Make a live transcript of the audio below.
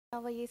Now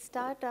we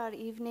start our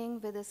evening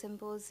with a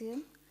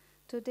symposium.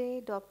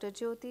 Today, Dr.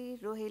 Jyoti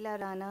Rohila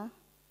Rana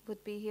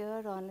would be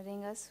here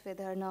honoring us with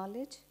her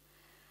knowledge.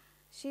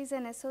 She's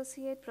an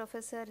associate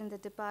professor in the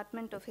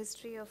Department of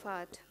History of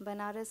Art,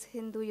 Banaras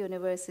Hindu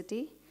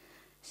University.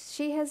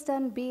 She has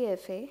done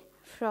BFA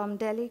from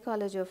Delhi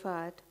College of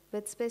Art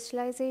with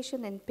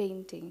specialization in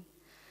painting.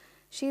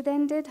 She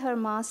then did her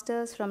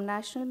master's from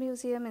National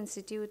Museum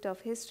Institute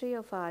of History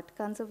of Art,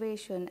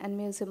 Conservation and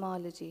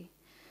Museumology,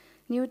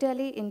 New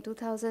Delhi in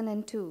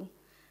 2002.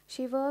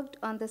 She worked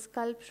on the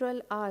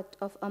sculptural art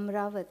of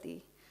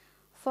Amravati.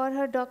 For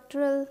her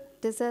doctoral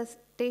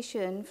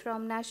dissertation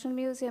from National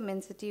Museum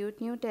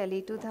Institute, New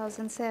Delhi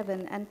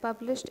 2007 and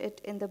published it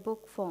in the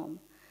book form.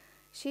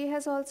 She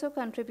has also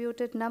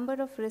contributed a number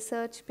of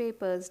research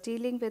papers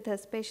dealing with her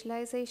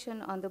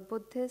specialization on the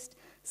Buddhist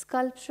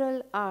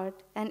sculptural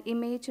art and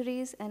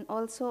imageries and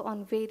also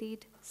on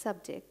varied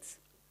subjects.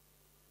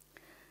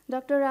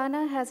 Dr.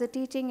 Rana has a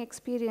teaching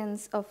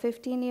experience of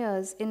 15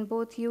 years in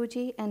both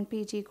UG and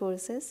PG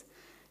courses.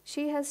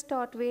 She has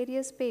taught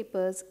various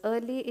papers: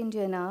 Early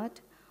Indian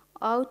Art,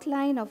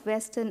 Outline of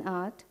Western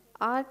Art,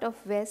 Art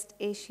of West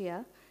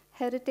Asia,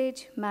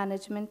 Heritage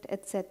Management,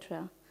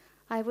 etc.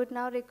 I would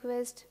now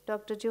request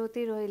Dr.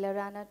 Jyoti Rohila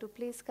Rana to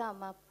please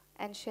come up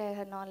and share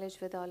her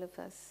knowledge with all of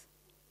us.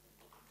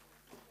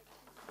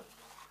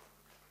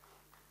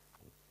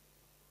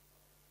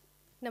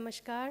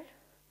 Namaskar,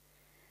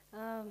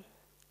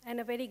 and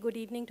a very good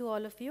evening to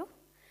all of you.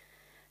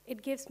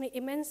 It gives me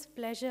immense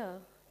pleasure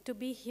to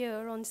be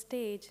here on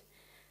stage,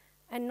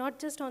 and not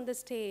just on the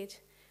stage,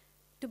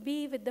 to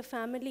be with the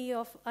family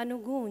of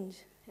Anugoonj,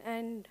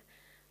 and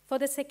for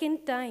the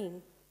second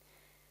time.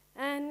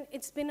 And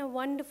it's been a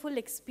wonderful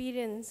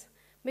experience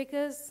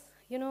because,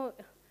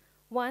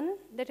 one,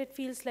 that it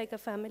feels like a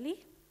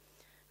family.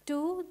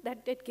 Two,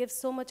 that it gives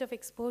so much of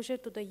exposure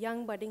to the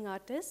young budding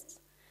artists.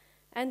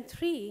 And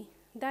three,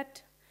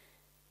 that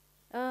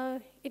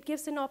it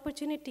gives an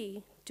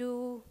opportunity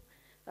to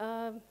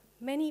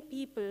many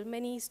people,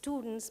 many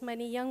students,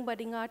 many young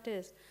budding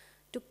artists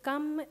to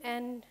come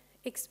and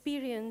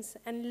experience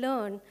and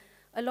learn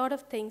a lot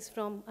of things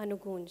from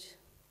Anugoonj.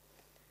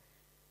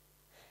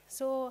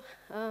 So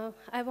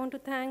I want to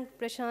thank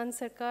Prashant,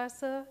 Sarkar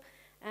sir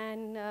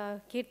and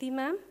Kirti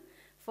ma'am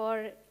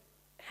for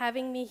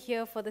having me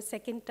here for the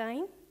second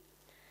time.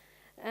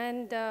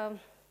 And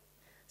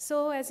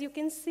so as you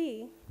can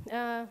see,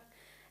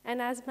 and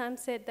as ma'am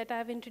said, that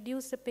I've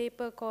introduced a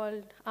paper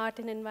called Art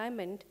and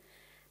Environment,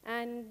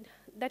 and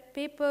that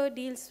paper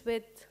deals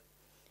with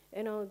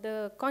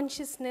the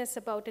consciousness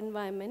about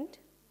environment.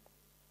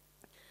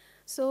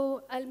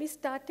 So I'll be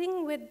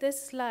starting with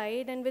this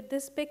slide and with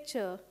this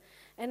picture,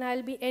 and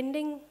I'll be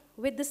ending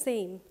with the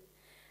same.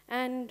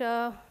 And,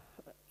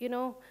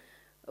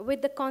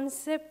 with the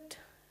concept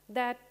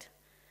that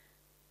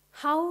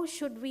how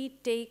should we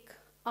take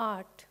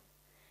art,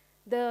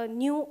 the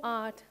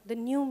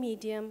new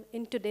medium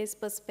in today's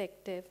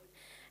perspective.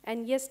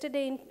 And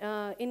yesterday,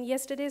 in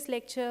yesterday's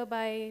lecture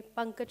by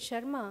Pankaj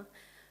Sharma,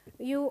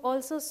 you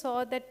also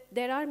saw that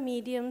there are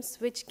mediums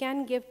which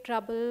can give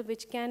trouble,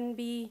 which can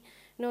be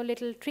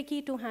little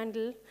tricky to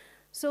handle.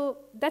 So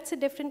that's a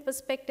different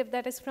perspective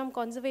that is from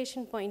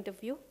conservation point of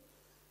view.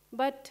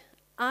 But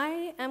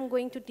I am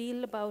going to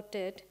deal about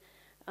it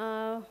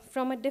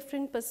from a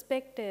different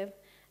perspective,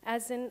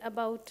 as in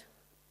about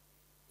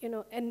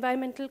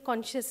environmental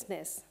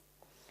consciousness.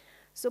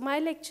 So my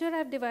lecture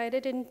I've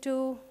divided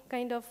into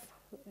kind of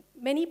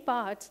many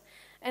parts,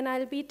 and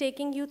I'll be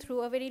taking you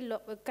through a very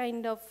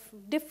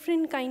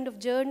different kind of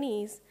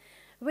journeys,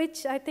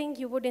 which I think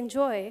you would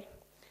enjoy.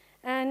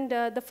 And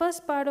the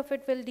first part of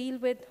it will deal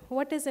with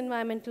what is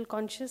environmental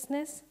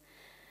consciousness.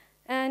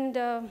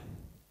 And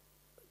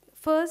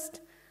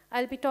first,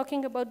 I'll be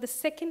talking about the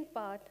second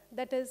part,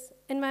 that is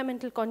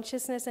environmental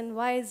consciousness and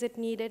why is it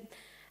needed,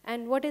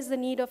 and what is the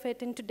need of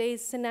it in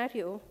today's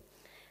scenario.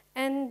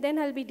 And then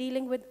I'll be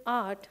dealing with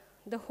art,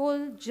 the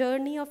whole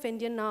journey of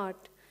Indian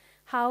art,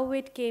 how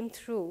it came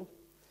through.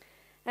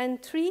 And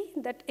three,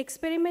 that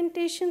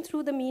experimentation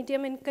through the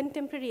medium in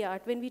contemporary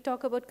art. When we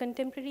talk about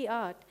contemporary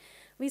art,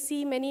 we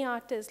see many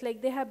artists,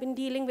 like they have been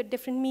dealing with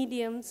different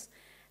mediums,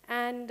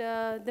 and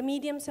the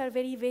mediums are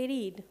very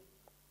varied.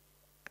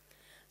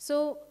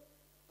 So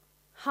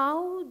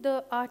how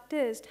the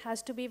artist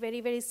has to be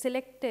very, very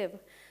selective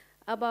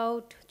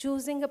about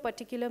choosing a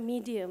particular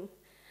medium.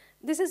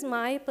 This is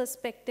my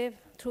perspective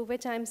through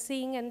which I'm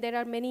seeing, and there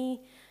are many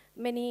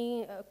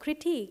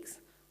critiques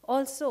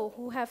also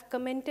who have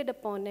commented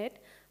upon it.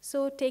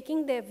 So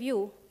taking their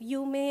view,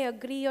 you may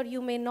agree or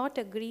you may not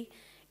agree,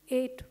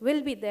 it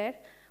will be there,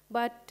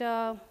 but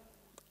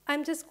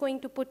I'm just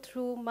going to put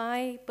through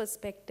my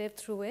perspective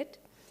through it.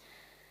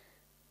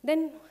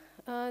 Then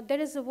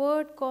there is a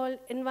word called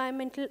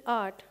environmental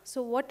art.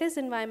 So what is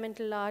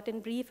environmental art?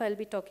 In brief, I'll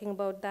be talking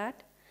about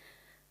that.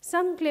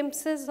 Some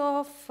glimpses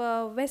of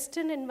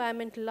Western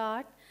environmental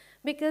art,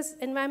 because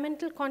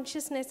environmental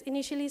consciousness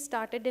initially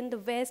started in the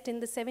West in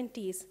the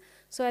 70s.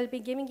 So I'll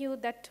be giving you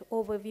that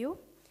overview.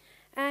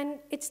 And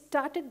it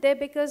started there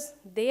because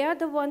they are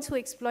the ones who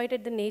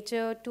exploited the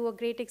nature to a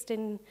great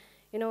extent,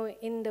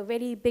 in the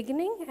very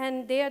beginning,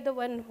 and they are the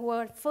ones who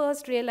are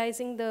first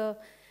realizing the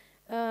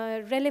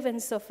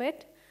relevance of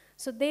it.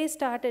 So they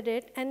started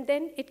it, and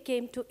then it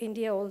came to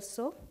India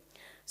also.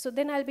 So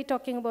then I'll be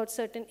talking about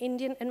certain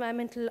Indian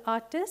environmental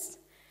artists,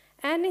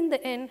 and in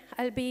the end,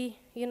 I'll be,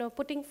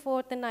 putting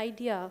forth an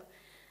idea,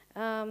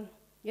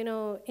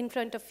 in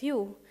front of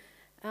you.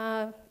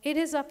 It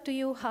is up to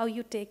you how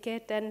you take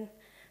it and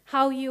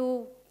how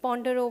you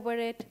ponder over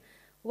it,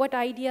 what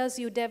ideas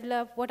you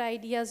develop, what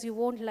ideas you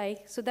won't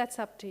like. So that's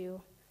up to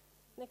you.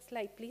 Next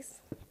slide, please.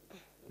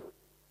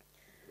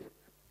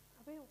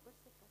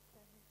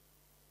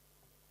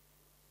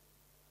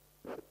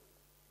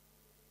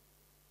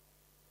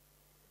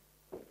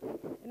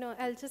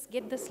 I'll just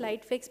get the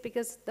slide fixed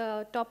because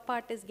the top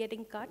part is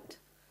getting cut.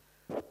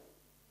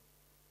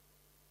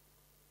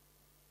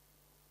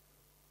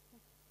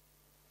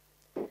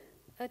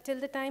 Till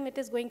the time it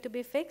is going to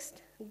be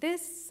fixed.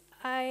 This,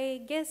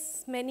 I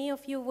guess many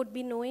of you would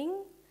be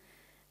knowing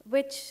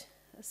which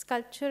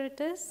sculpture it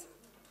is.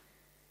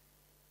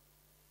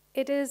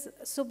 It is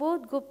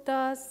Subodh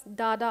Gupta's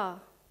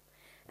Dada,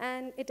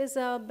 and it is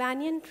a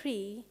banyan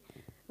tree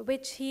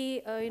which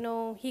he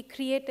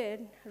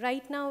created.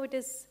 Right now it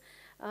is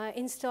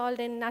installed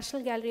in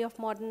National Gallery of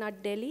Modern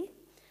Art, Delhi.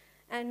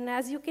 And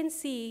as you can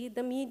see,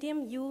 the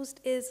medium used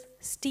is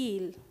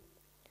steel,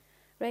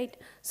 right?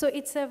 So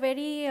it's a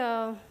very,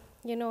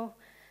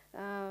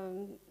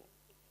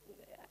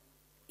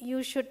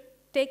 you should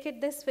take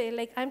it this way.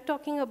 Like, I'm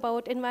talking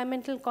about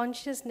environmental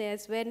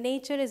consciousness where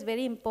nature is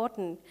very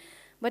important.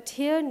 But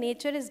here,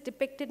 nature is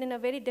depicted in a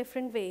very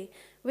different way,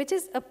 which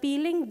is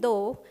appealing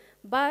though,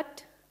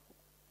 but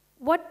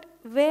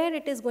where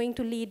it is going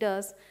to lead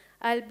us,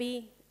 I'll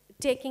be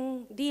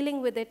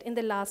dealing with it in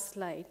the last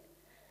slide.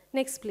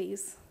 Next,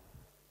 please.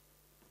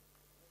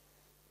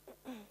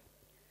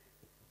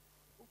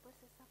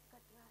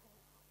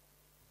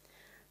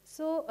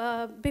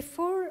 So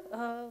before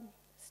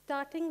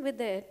starting with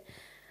it,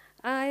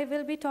 I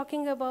will be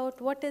talking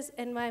about what is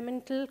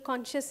environmental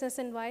consciousness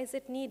and why is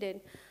it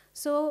needed.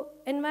 So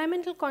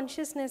environmental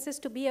consciousness is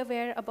to be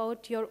aware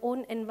about your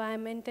own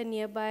environment and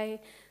nearby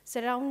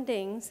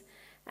surroundings,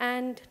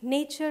 and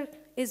nature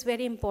is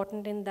very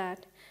important in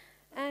that.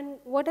 And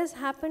what has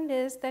happened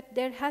is that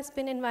there has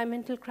been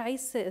environmental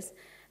crisis,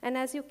 and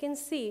as you can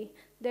see,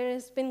 there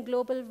has been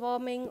global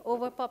warming,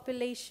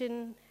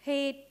 overpopulation,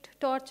 hate,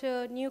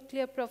 torture,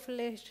 nuclear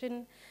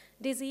proliferation,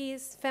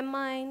 disease,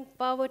 famine,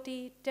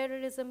 poverty,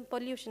 terrorism,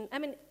 pollution. I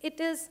mean, it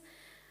is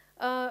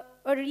a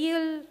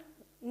real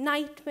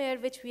nightmare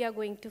which we are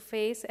going to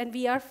face, and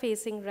we are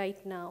facing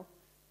right now.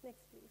 Next,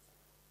 please.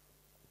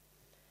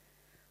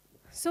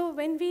 So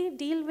when we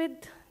deal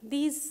with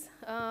these,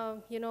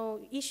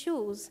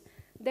 issues,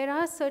 there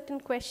are certain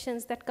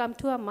questions that come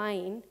to our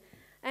mind,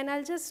 and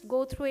I'll just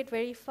go through it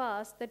very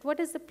fast. That what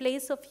is the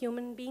place of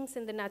human beings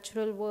in the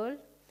natural world?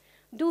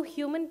 Do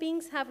human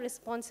beings have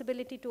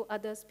responsibility to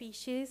other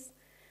species?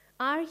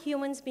 Are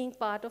humans being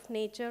part of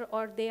nature,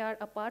 or they are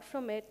apart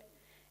from it?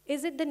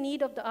 Is it the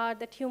need of the hour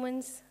that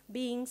humans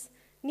beings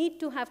need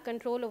to have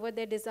control over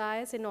their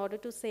desires in order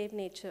to save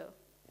nature?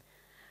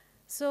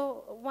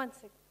 So, one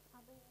second.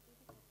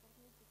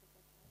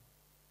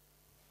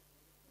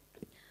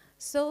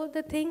 So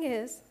the thing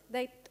is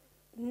that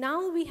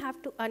now we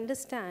have to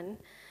understand,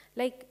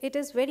 like, it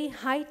is very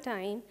high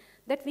time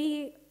that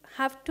we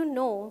have to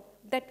know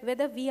that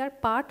whether we are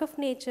part of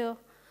nature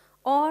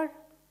or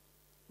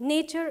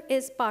nature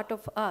is part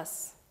of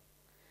us.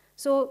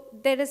 So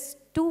there is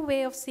two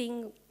ways of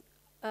seeing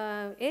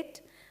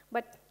it,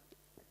 but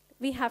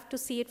we have to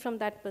see it from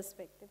that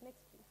perspective.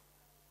 Next,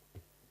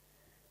 please.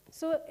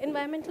 So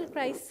environmental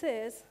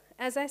crisis,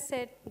 as I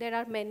said, there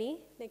are many.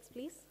 Next,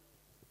 please.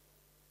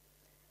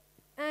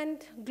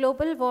 And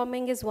global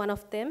warming is one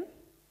of them.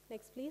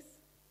 Next, please.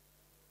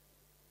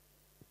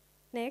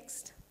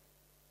 Next.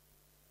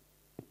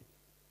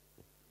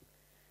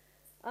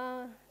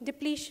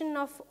 Depletion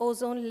of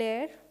ozone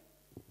layer.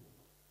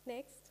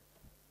 Next.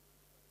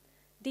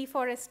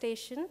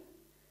 Deforestation.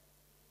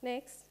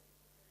 Next.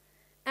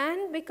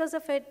 And because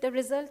of it, the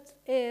result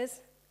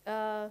is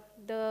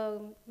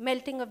the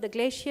melting of the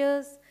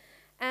glaciers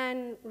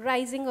and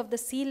rising of the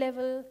sea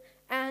level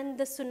and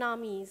the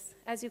tsunamis.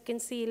 As you can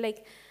see,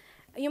 like,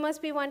 you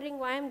must be wondering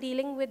why I'm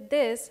dealing with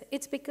this.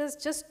 It's because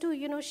just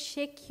to,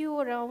 shake you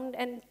around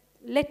and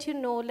let you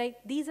know, like,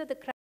 these are the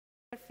crises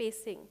we're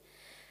facing.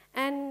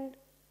 And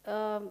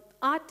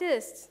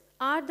artists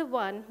are the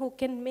one who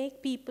can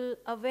make people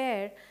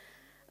aware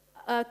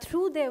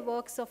through their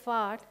works of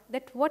art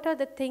that what are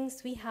the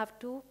things we have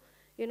to,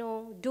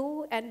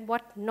 do and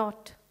what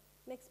not.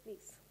 Next,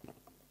 please.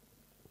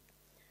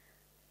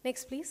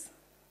 Next, please.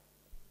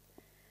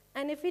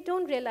 And if we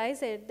don't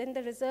realize it, then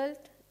the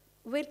result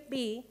will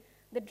be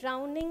the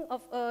drowning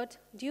of Earth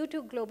due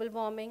to global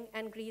warming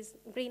and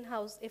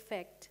greenhouse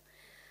effect.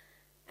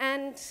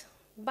 And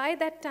by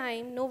that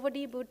time,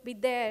 nobody would be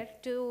there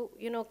to,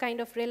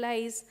 kind of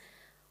realize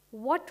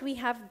what we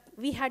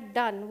had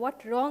done,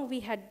 what wrong we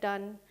had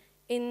done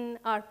in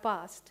our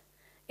past.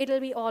 It'll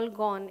be all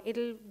gone.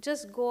 It'll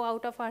just go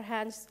out of our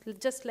hands,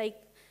 just like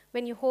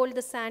when you hold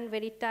the sand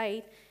very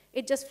tight,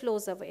 it just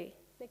flows away.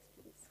 Next,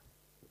 please.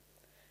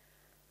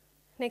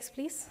 Next,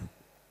 please.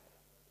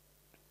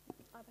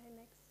 Abhay,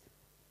 next.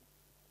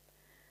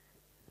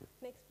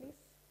 Next, please.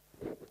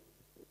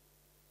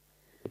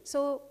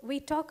 So we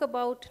talk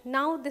about,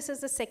 now this is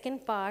the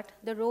second part,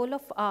 the role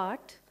of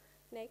art.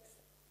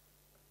 Next.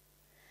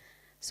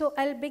 So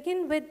I'll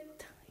begin with,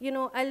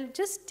 I'll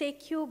just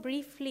take you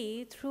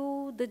briefly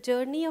through the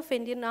journey of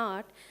Indian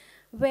art,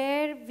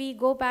 where we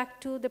go back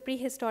to the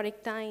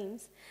prehistoric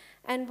times.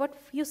 And what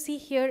you see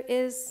here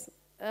is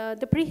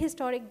the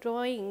prehistoric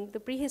drawing, the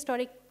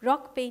prehistoric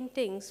rock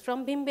paintings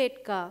from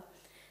Bhimbetka.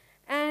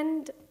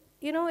 And,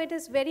 it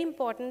is very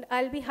important.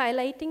 I'll be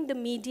highlighting the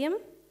medium,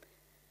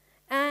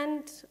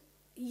 and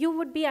you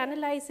would be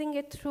analyzing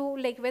it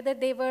through like whether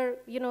they were,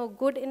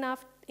 good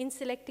enough in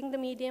selecting the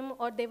medium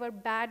or they were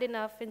bad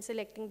enough in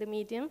selecting the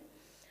medium.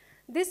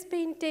 This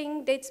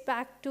painting dates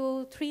back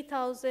to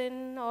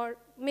 3000 or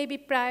maybe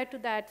prior to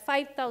that,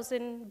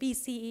 5000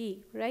 BCE,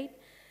 right?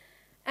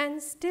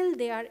 And still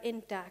they are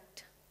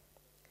intact.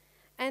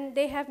 And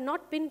they have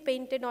not been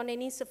painted on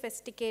any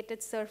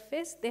sophisticated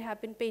surface. They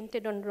have been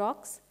painted on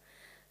rocks.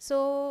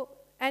 So,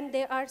 and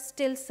they are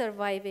still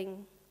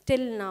surviving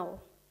till now.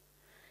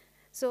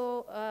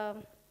 So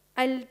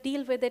I'll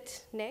deal with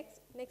it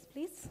next. Next,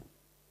 please.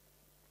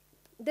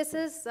 This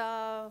is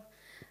a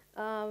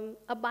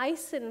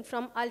bison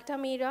from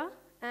Altamira,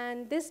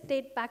 and this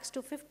date backs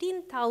to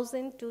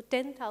 15,000 to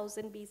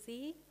 10,000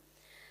 BCE.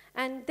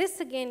 And this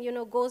again,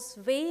 goes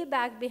way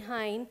back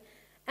behind,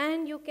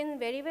 and you can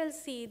very well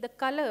see the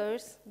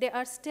colors, they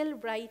are still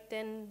bright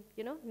and,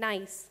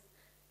 nice.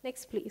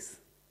 Next,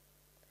 please.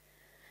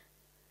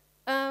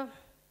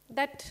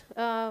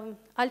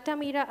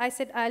 Altamira, I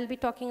said I'll be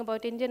talking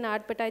about Indian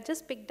art, but I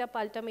just picked up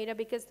Altamira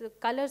because the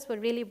colors were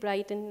really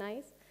bright and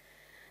nice.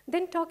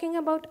 Then talking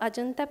about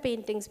Ajanta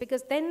paintings,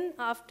 because then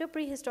after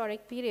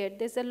prehistoric period,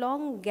 there's a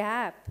long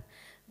gap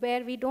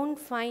where we don't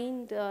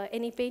find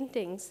any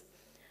paintings.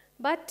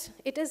 But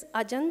it is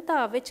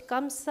Ajanta which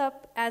comes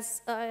up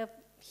as a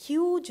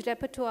huge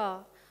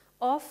repertoire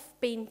of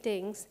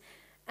paintings.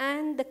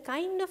 And the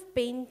kind of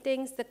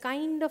paintings, the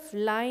kind of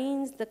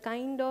lines, the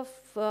kind of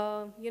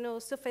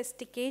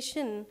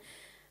sophistication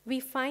we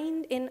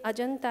find in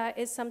Ajanta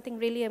is something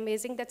really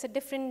amazing. That's a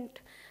different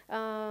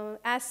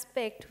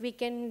aspect. We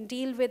can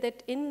deal with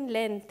it in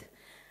length.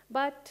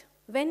 But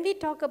when we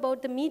talk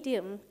about the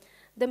medium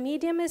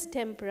is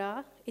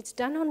tempera. It's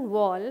done on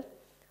wall,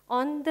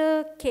 on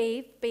the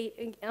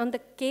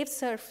cave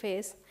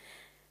surface,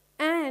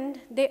 and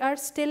they are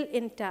still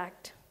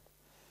intact.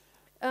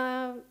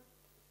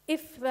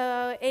 If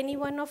any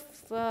one of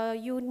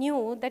you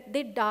knew that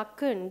they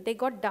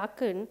got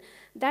darkened,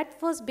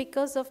 that was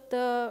because of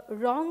the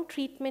wrong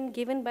treatment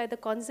given by the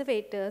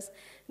conservators.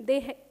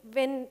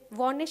 When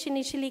varnish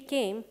initially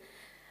came,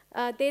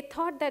 they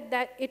thought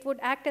that it would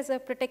act as a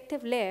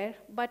protective layer,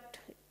 but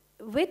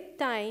with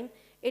time,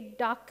 it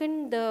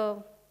darkened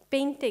the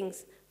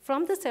paintings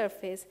from the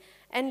surface,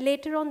 and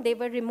later on they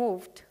were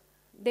removed.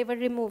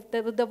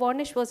 The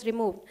varnish was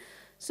removed.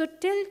 So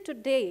till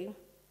today,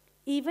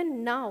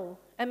 even now,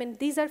 I mean,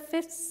 these are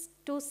 5th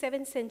to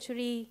 7th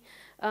century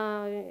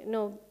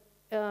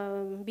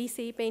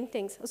BC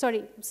paintings,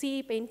 sorry,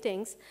 CE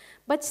paintings,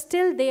 but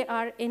still they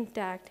are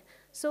intact.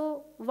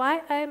 So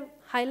why I'm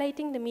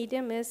highlighting the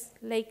medium is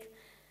like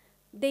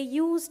they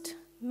used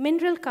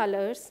mineral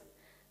colors,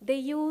 they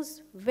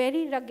used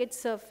very rugged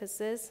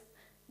surfaces,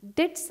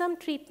 did some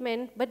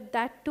treatment, but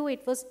that too,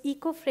 it was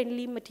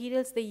eco-friendly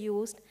materials they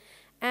used,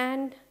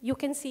 and you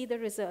can see the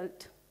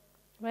result,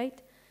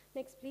 right?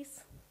 Next,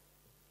 please.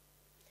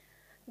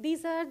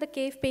 These are the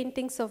cave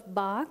paintings of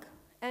Bagh,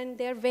 and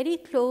they're very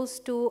close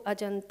to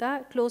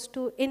Ajanta, close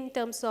to in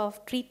terms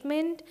of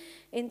treatment,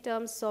 in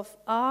terms of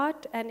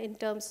art, and in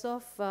terms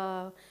of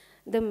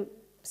the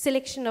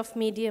selection of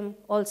medium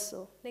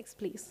also. Next,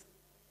 please.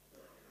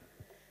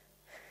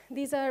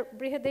 These are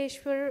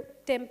Brihadeshwar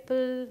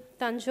Temple,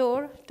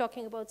 Tanjore,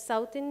 talking about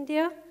South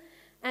India,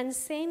 and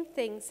same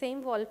thing,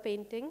 same wall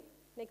painting.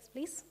 Next,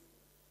 please.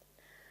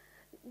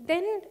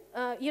 Then,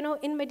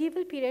 in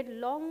medieval period,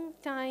 long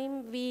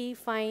time we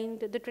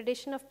find the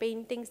tradition of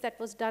paintings that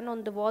was done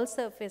on the wall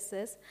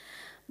surfaces.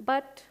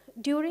 But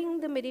during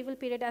the medieval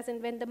period, as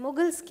in when the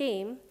Mughals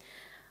came,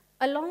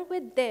 along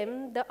with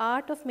them, the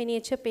art of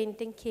miniature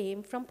painting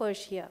came from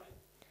Persia.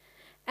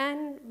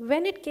 And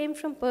when it came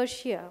from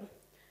Persia,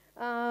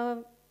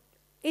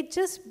 it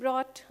just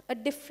brought a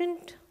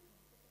different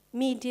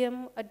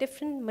medium, a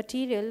different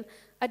material,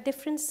 a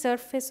different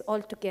surface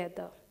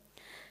altogether.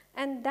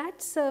 And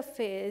that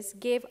surface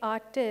gave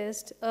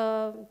artists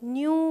a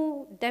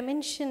new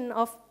dimension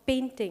of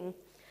painting.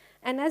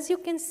 And as you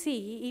can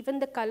see, even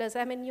the colors,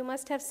 I mean, you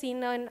must have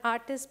seen an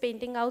artist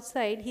painting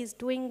outside. He's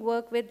doing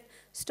work with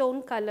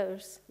stone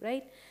colors,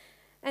 right?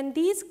 And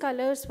these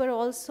colors were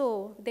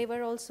also,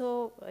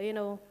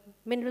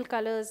 mineral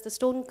colors, the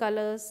stone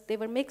colors, they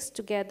were mixed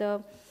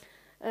together.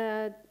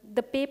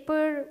 The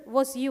paper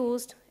was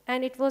used,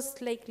 and it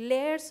was like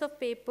layers of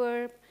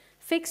paper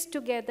fixed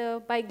together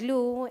by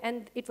glue,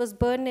 and it was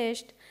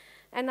burnished.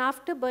 And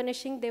after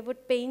burnishing, they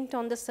would paint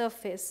on the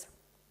surface.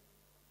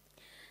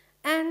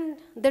 And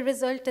the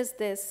result is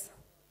this.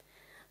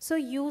 So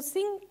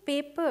using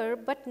paper,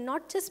 but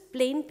not just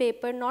plain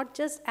paper, not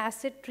just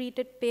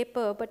acid-treated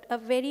paper, but a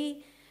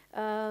very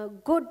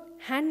good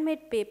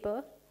handmade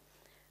paper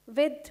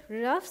with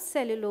rough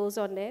cellulose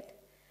on it,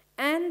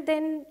 and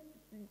then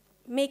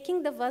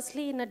making the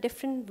vasli in a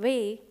different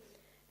way,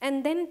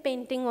 and then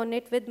painting on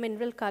it with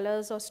mineral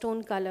colors or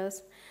stone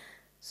colors.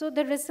 So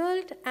the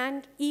result,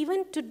 and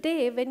even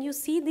today, when you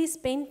see these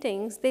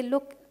paintings, they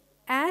look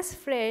as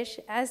fresh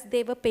as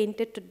they were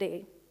painted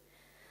today.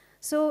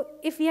 So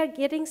if we are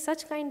getting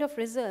such kind of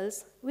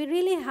results, we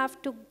really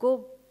have to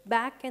go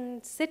back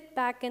and sit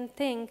back and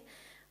think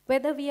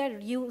whether we are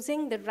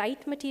using the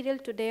right material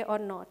today or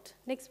not.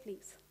 Next,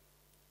 please.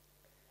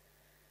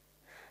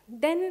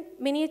 Then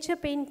miniature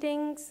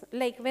paintings,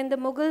 like when the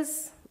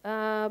Mughals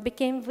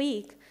became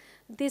weak,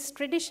 this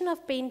tradition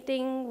of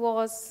painting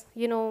was,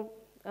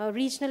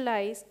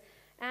 regionalized,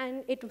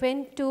 and it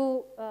went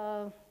to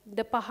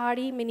the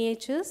Pahari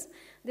miniatures.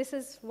 This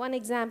is one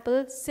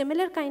example,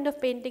 similar kind of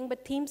painting,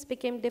 but themes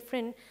became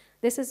different.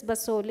 This is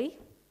Basoli.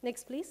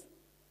 Next, please.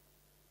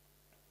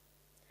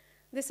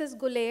 This is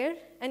Gulair,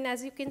 and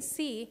as you can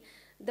see,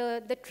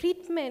 the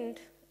treatment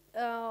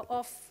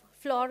of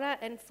flora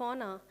and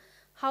fauna,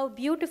 how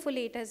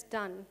beautifully it has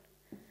done.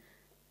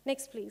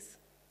 Next, please.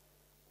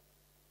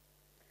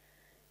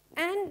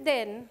 And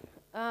then,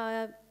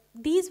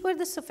 these were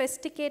the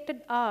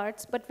sophisticated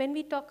arts, but when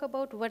we talk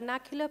about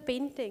vernacular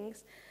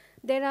paintings,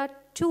 there are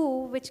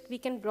two which we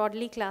can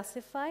broadly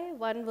classify.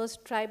 One was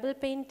tribal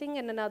painting,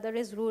 and another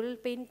is rural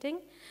painting.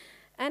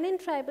 And in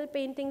tribal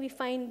painting, we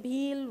find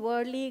Bhil,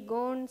 Worli,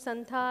 Gond,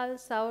 Santhal,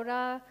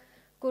 Saura,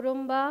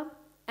 Kurumba.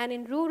 And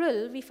in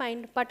rural, we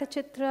find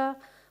Patachitra,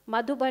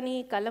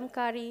 Madhubani,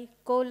 Kalamkari,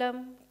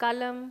 Kolam,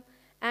 Kalam,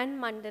 and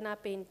Mandana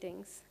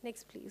paintings.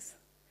 Next, please.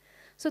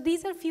 So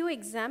these are few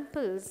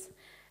examples.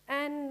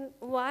 And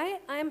why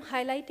I'm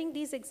highlighting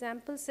these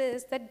examples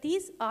is that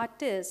these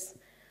artists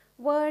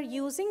were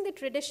using the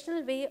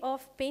traditional way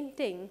of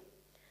painting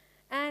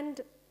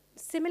and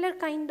similar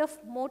kind of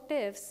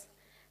motifs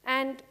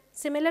and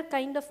similar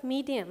kind of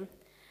medium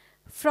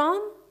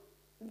from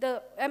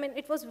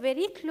it was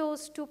very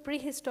close to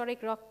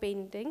prehistoric rock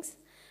paintings,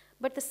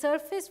 but the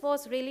surface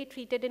was really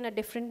treated in a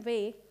different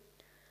way.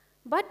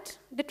 But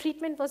the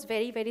treatment was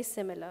very, very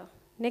similar.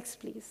 Next,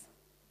 please.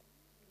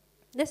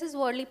 This is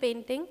Worli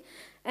painting,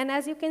 and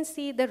as you can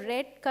see, the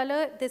red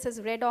color, this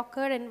is red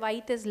ochre and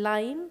white is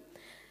lime.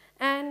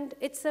 And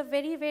it's a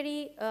very,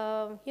 very,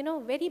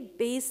 very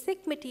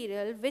basic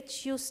material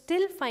which you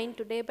still find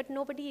today, but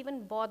nobody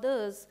even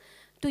bothers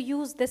to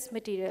use this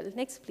material.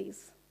 Next,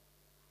 please.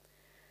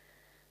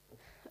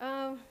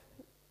 Then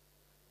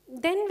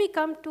we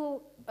come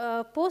to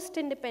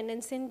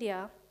post-independence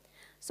India.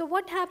 So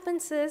what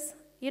happens is,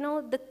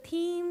 the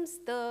themes,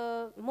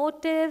 the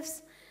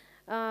motifs,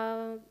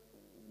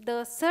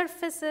 the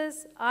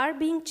surfaces are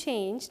being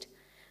changed,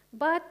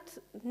 but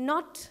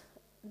not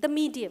the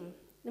medium.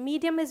 The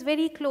medium is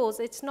very close.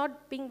 It's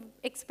not being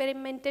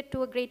experimented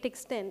to a great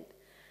extent.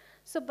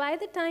 So by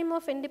the time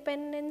of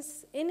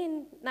independence in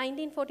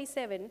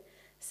 1947,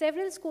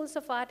 several schools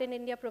of art in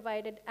India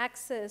provided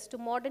access to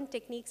modern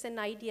techniques and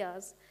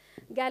ideas.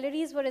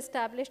 Galleries were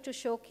established to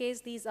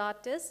showcase these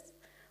artists.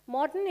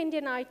 Modern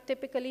Indian art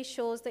typically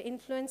shows the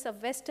influence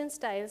of Western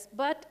styles,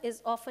 but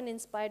is often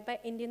inspired by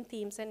Indian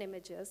themes and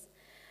images.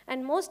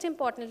 And most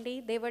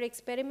importantly, they were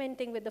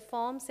experimenting with the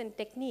forms and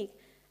technique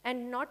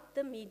and not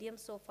the medium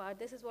so far.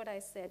 This is what I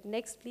said.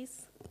 Next,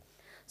 please.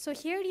 So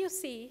here you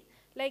see,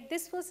 like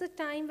this was a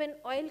time when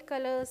oil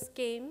colors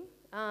came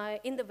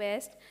in the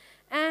West,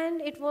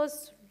 and it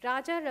was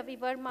Raja Ravi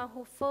Verma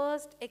who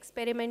first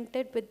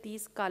experimented with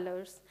these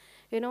colors,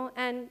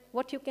 and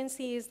what you can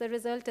see is the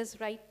result is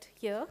right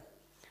here.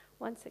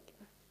 One second.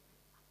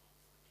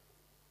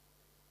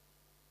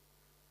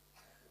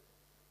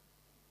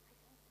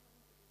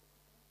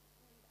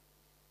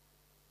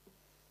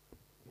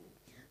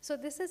 So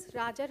this is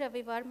Raja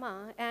Ravi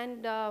Verma,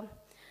 and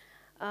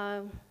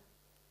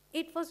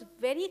it was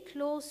very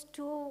close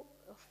to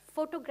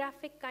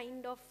photographic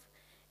kind of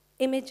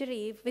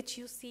imagery, which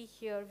you see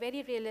here,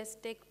 very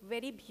realistic,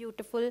 very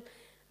beautiful,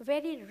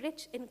 very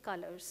rich in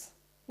colors.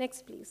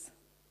 Next, please.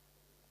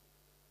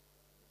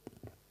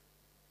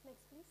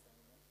 Next, please.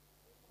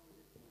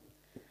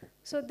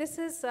 So this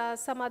is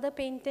some other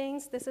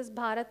paintings. This is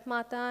Bharat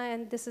Mata,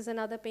 and this is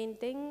another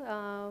painting.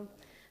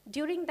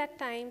 During that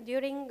time,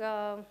 during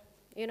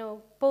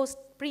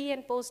pre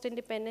and post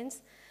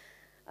independence,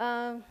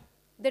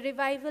 the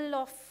revival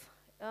of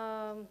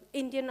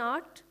Indian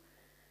art,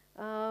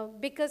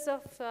 because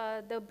of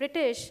the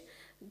British,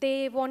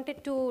 they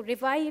wanted to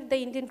revive the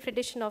Indian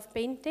tradition of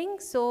painting,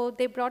 so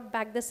they brought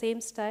back the same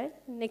style.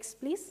 Next,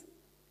 please.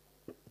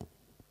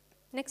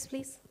 Next,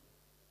 please.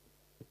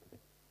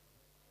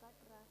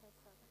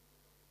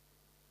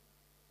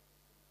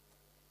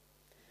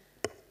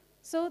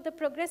 So the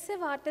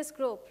progressive artist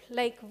group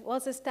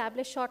was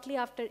established shortly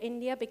after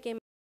India became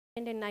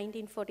independent in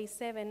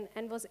 1947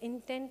 and was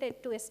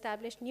intended to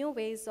establish new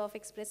ways of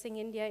expressing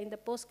India in the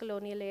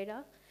post-colonial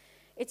era.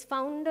 Its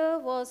founder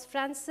was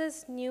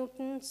Francis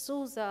Newton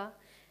Souza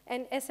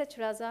and S.H.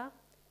 Raza.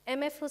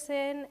 M.F.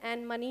 Hussain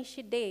and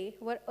Manishi Dey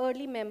were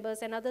early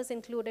members, and others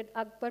included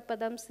Akbar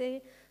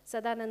Padamse,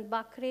 Sadanand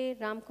Bakre,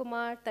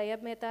 Ramkumar,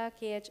 Tayyab Mehta,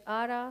 K.H.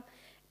 Ara,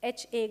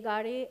 H.A.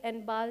 Gare,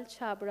 and Bal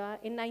Chabra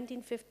in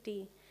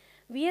 1950.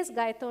 V.S.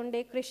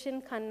 Gaitonde,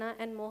 Krishan Khanna,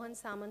 and Mohan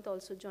Samant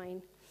also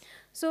joined.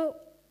 So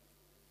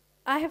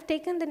I have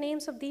taken the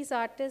names of these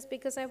artists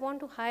because I want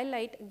to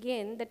highlight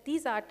again that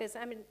these artists,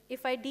 I mean,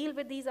 if I deal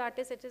with these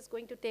artists, it is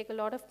going to take a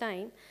lot of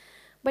time.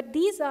 But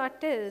these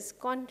artists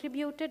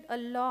contributed a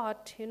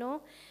lot, you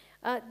know.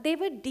 They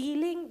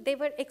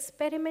were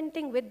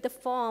experimenting with the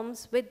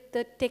forms, with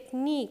the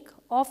technique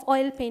of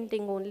oil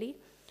painting only,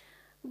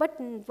 but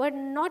were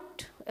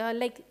not,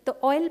 like the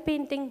oil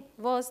painting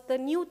was the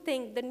new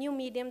thing, the new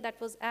medium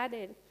that was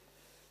added.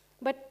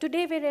 But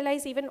today we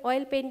realize even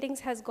oil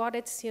paintings has got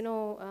its, you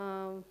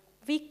know,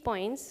 weak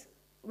points.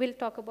 We'll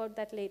talk about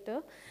that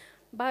later.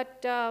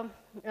 But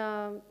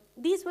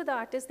these were the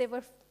artists, they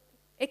were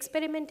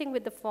experimenting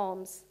with the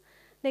forms.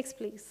 Next,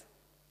 please.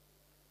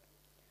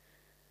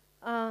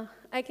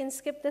 I can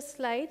skip this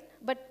slide,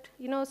 but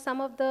you know,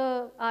 some of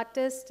the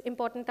artists,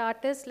 important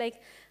artists,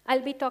 like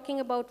I'll be talking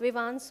about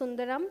Vivan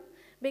Sundaram,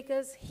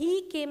 because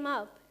he came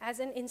up as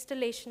an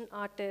installation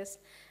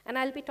artist, and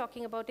I'll be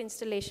talking about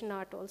installation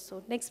art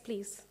also. Next,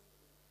 please.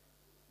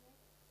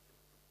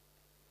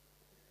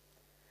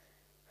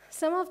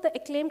 Some of the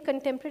acclaimed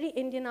contemporary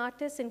Indian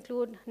artists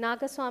include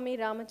Nagaswamy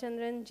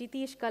Ramachandran,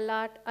 Jitish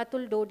Kalat,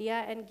 Atul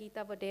Dodia, and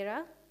Geeta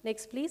Vadera.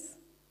 Next, please.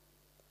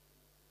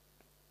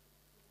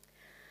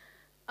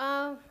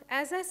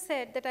 As I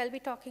said, that I'll be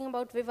talking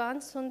about Vivan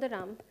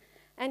Sundaram,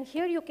 and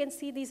here you can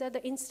see these are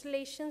the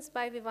installations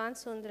by Vivan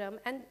Sundaram,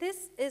 and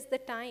this is the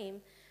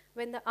time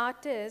when the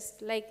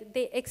artists, like,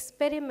 they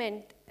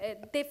experiment,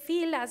 they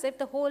feel as if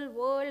the whole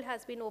world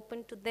has been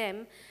opened to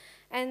them,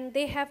 and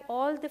they have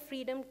all the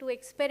freedom to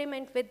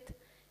experiment with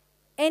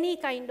any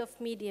kind of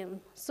medium.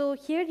 So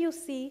here you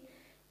see,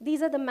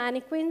 these are the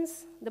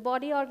mannequins, the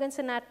body organs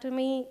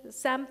anatomy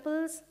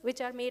samples, which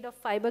are made of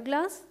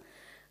fiberglass,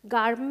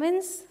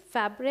 garments,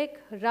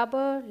 fabric,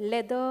 rubber,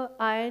 leather,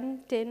 iron,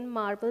 tin,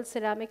 marble,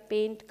 ceramic,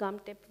 paint,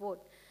 gum-tipped wood.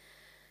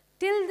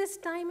 Till this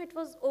time, it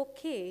was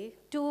okay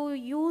to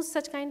use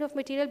such kind of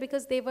material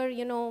because they were,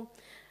 you know,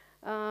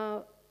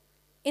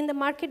 in the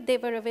market they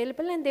were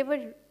available, and they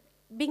were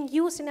being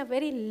used in a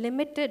very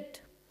limited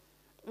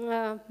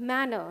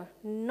manner,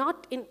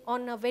 not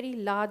on a very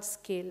large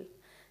scale.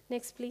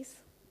 Next, please.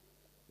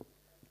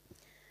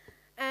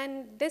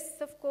 And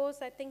this, of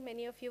course, I think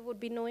many of you would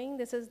be knowing,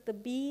 this is the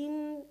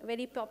bean,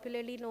 very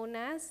popularly known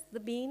as the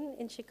bean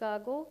in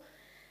Chicago.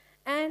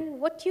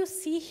 And what you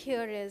see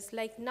here is,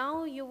 like,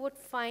 now you would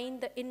find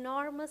the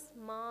enormous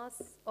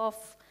mass of,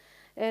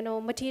 you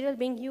know, material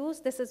being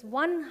used. This is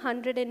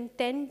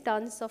 110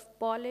 tons of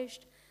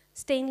polished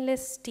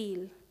stainless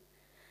steel.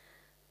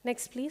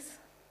 Next, please.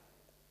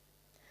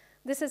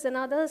 This is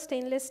another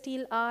stainless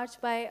steel arch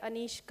by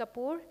Anish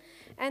Kapoor.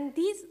 And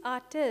these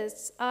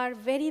artists are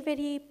very,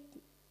 very,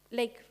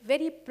 like,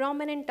 very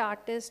prominent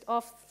artists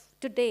of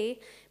today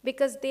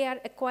because they are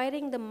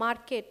acquiring the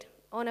market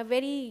on a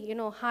very, you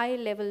know, high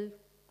level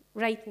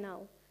right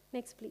now.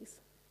 Next,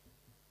 please.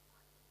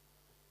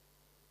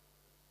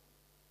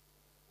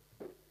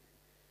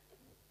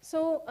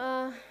 So,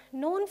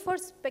 known for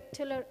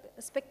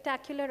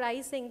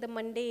spectacularizing the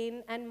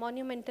mundane and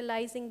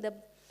monumentalizing the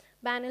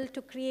banal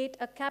to create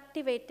a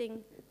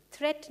captivating,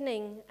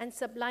 threatening, and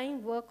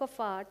sublime work of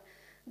art,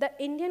 the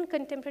Indian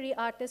contemporary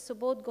artist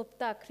Subodh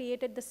Gupta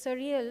created the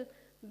surreal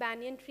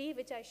banyan tree,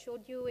 which I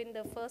showed you in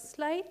the first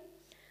slide,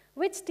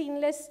 with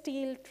stainless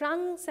steel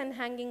trunks and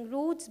hanging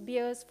roots,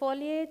 bears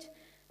foliage,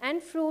 and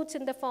fruits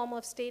in the form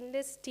of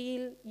stainless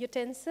steel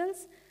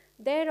utensils,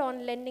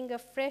 thereon lending a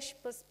fresh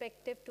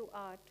perspective to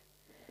art.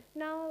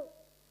 Now,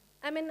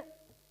 I mean,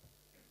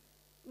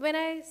 when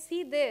I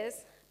see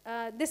this,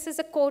 this is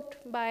a quote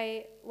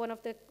by one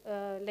of the,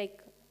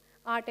 like,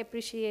 art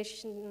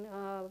appreciation,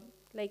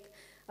 like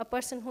a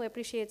person who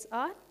appreciates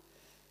art.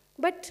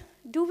 But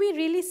do we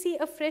really see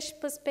a fresh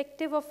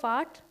perspective of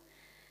art?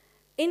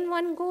 In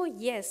one go,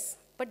 yes,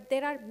 but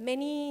there are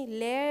many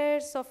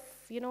layers of,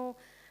 you know,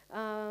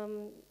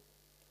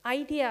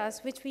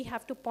 ideas which we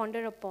have to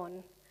ponder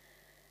upon.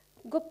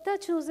 Gupta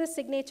chooses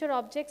signature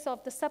objects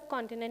of the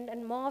subcontinent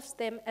and morphs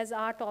them as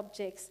art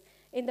objects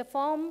in the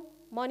form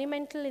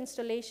monumental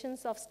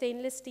installations of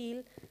stainless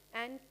steel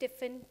and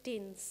tiffin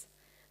tins,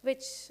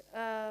 which,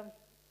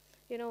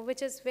 you know,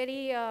 which is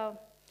very,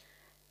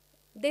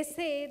 they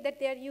say that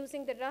they are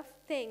using the rough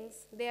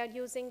things, they are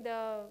using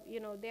the, you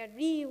know, they are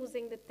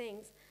reusing the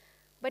things,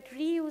 but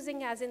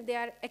reusing as in they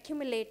are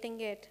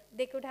accumulating it.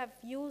 They could have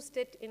used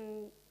it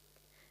in,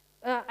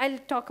 I'll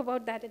talk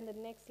about that in the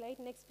next slide.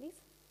 Next,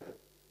 please.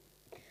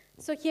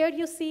 So here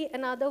you see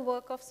another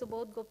work of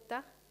Subodh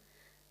Gupta.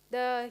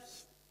 The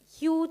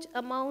huge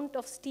amount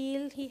of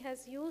steel he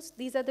has used.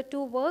 These are the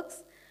two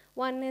works.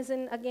 One is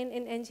again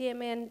in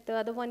NGMA, and the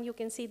other one you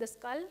can see the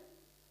skull.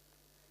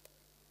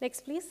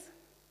 Next, please.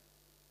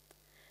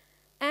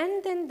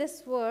 And then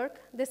this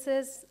work, this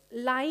is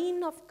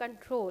line of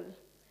control.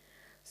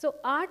 So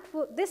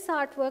this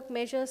artwork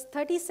measures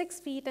 36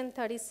 feet and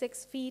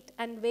 36 feet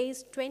and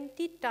weighs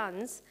 20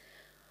 tons,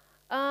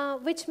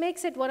 which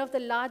makes it one of the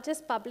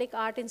largest public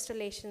art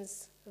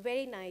installations.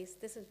 Very nice.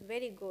 This is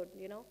very good,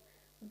 you know.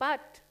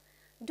 But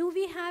do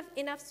we have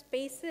enough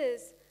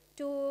spaces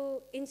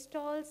to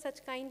install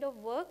such kind of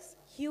works,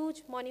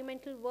 huge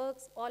monumental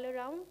works all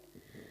around?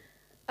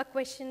 A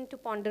question to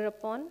ponder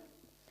upon.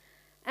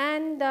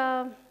 And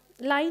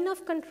line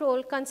of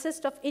control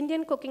consists of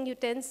Indian cooking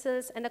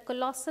utensils and a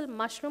colossal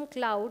mushroom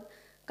cloud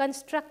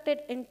constructed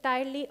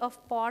entirely of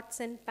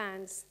pots and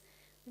pans.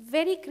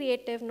 Very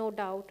creative, no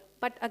doubt.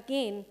 But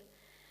again,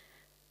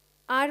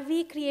 are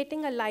we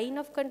creating a line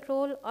of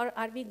control or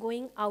are we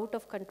going out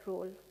of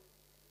control?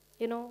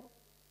 You know,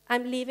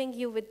 I'm leaving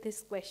you with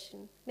this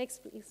question.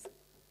 Next, please.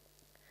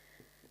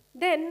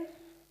 Then,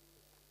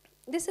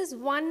 this is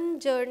one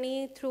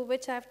journey through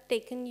which I've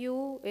taken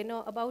you, you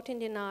know, about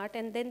Indian art,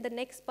 and then the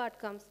next part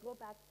comes. Go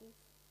back, please.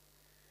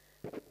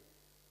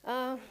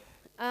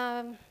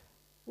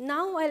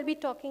 Now I'll be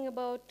talking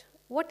about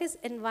what is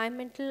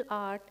environmental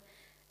art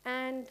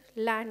and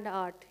land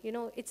art. You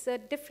know, it's a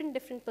different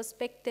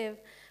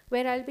perspective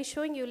where I'll be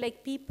showing you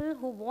like people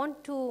who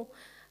want to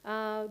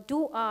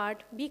do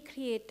art, be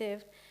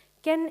creative,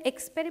 can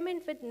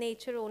experiment with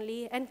nature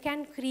only and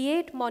can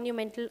create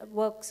monumental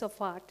works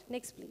of art.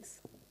 Next,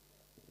 please.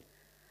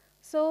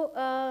 So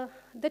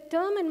the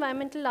term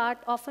environmental art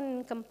often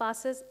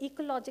encompasses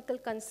ecological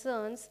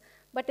concerns,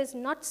 but is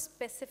not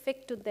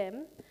specific to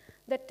them.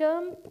 The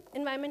term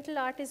environmental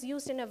art is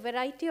used in a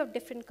variety of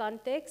different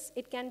contexts.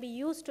 It can be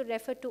used to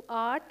refer to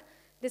art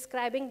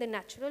describing the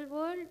natural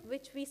world,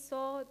 which we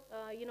saw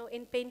you know,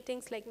 in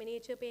paintings like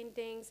miniature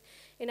paintings,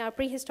 in our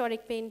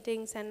prehistoric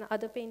paintings and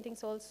other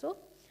paintings also.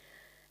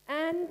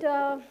 And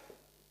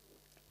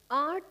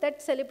art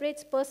that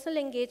celebrates personal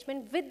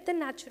engagement with the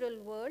natural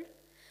world,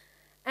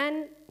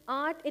 and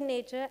art in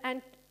nature,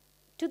 and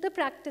to the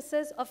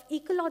practices of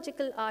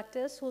ecological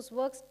artists whose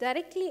works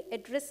directly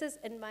addresses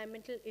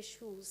environmental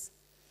issues.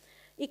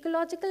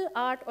 Ecological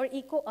art or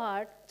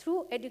eco-art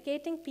through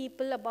educating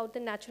people about the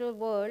natural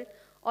world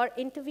or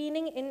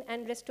intervening in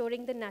and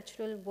restoring the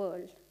natural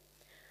world.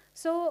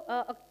 So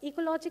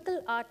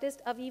ecological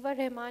artist Aviva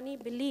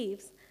Rahmani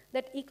believes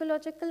that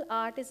ecological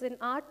art is an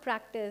art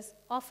practice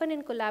often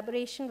in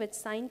collaboration with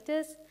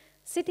scientists,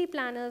 city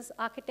planners,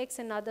 architects,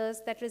 and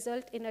others that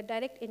result in a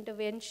direct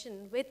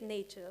intervention with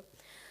nature.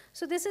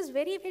 So this is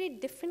very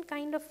different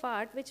kind of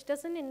art which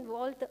doesn't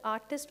involve the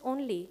artist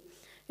only.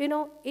 You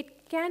know,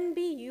 it can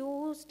be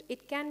used,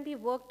 it can be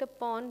worked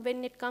upon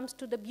when it comes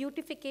to the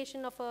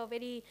beautification of a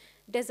very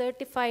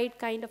desertified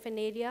kind of an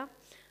area,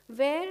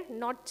 where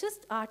not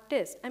just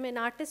artists, I mean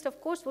artist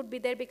of course would be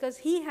there because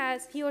he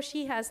or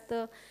she has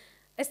the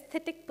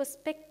aesthetic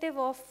perspective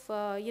of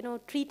you know,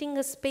 treating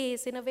a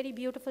space in a very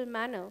beautiful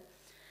manner.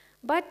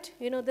 But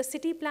you know, the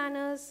city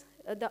planners,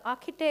 the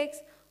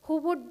architects who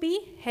would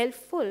be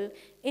helpful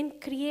in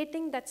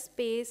creating that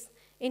space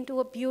into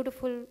a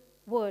beautiful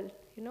world.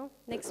 You know,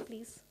 next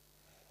please.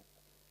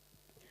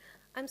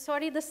 I'm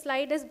sorry, the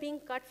slide is being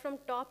cut from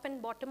top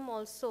and bottom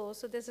also,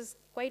 so this is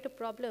quite a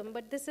problem.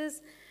 But this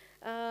is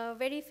a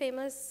very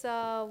famous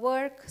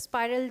work,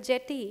 Spiral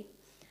Jetty.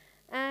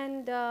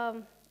 And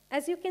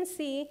as you can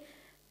see,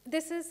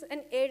 this is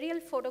an aerial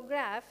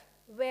photograph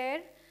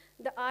where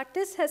the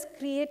artist has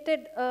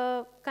created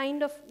a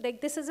kind of,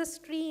 like this is a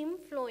stream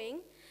flowing,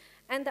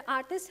 and the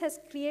artist has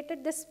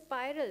created this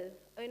spiral.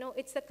 You know,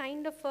 it's a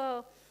kind of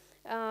a,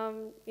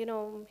 you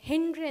know,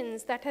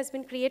 hindrance that has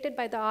been created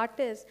by the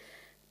artist.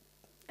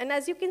 And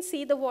as you can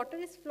see, the water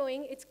is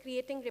flowing, it's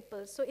creating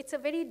ripples. So it's a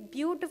very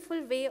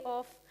beautiful way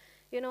of,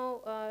 you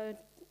know,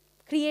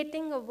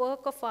 creating a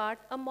work of art,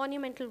 a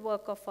monumental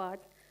work of art.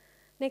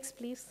 Next,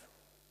 please.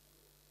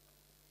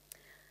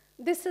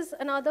 This is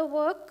another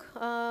work.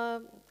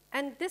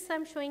 And this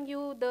I'm showing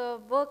you the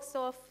works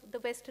of the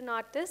Western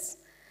artists.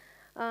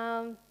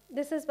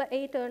 This is by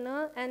A.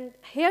 Turner, and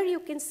here you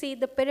can see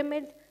the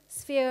pyramid,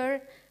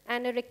 sphere,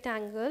 and a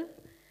rectangle,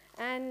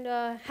 and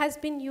has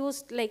been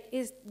used, like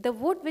is the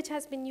wood which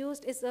has been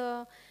used is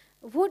a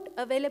wood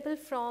available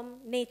from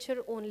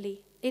nature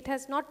only. It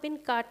has not been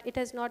cut, it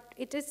has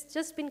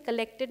just been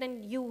collected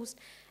and used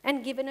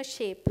and given a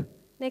shape.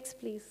 Next,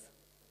 please.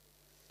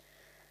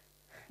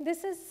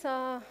 This is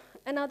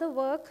another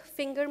work,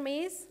 Finger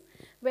Maze,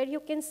 where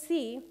you can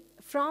see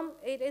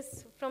it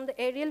is from the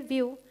aerial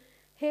view.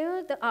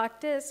 Here the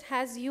artist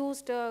has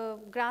used a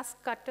grass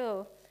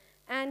cutter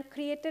and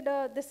created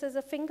this is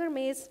a finger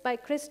maze by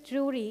Chris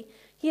Drury.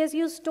 He has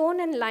used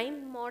stone and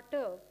lime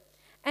mortar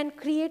and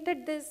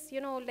created this, you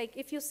know, like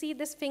if you see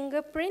this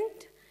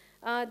fingerprint,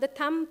 the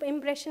thumb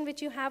impression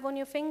which you have on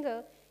your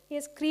finger, He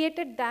has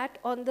created that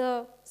on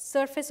the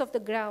surface of the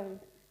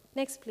ground.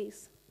 Next,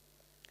 please.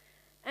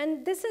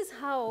 And this is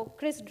how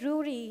Chris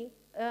Drury,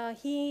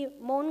 he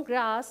mown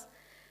grass,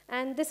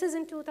 and this is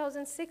in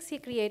 2006 he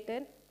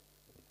created.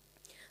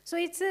 So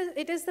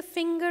it is the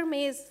finger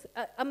maze,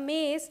 a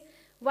maze.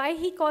 Why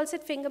he calls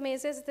it finger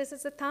maze is this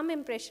is a thumb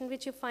impression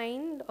which you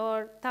find,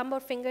 or thumb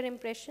or finger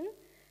impression,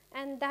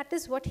 and that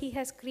is what he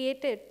has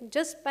created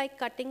just by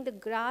cutting the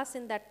grass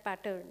in that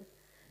pattern.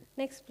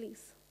 Next,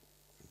 please.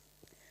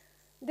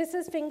 This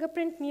is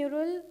fingerprint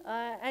mural,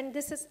 and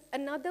this is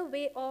another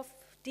way of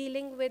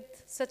dealing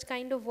with such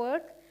kind of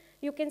work.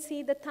 You can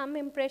see the thumb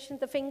impression,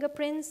 the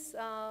fingerprints,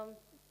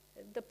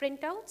 the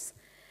printouts,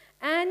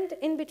 and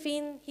in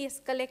between he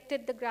has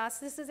collected the grass.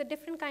 This is a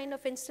different kind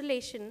of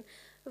installation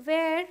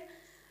where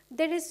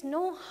there is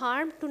no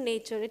harm to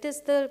nature. It is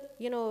the,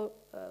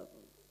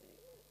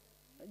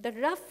 the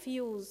rough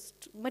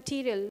used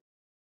material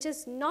which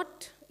is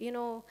not,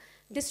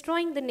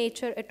 destroying the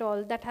nature at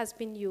all that has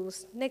been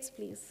used. Next,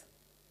 please.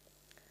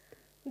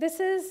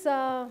 This is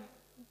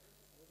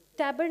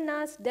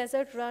Tabernas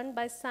Desert Run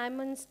by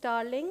Simon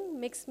Starling,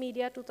 Mixed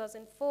Media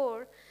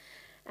 2004.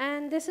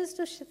 And this is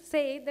to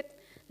say that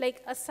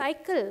like a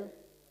cycle,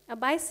 a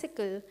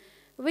bicycle,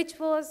 which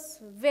was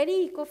very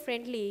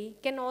eco-friendly,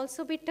 can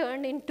also be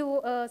turned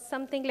into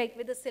something like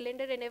with a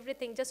cylinder and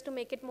everything, just to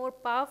make it more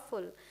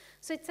powerful.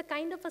 So it's a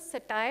kind of a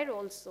satire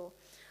also.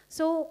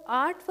 So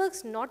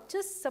artworks not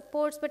just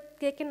supports, but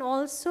they can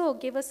also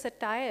give a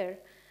satire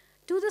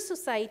to the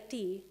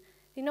society,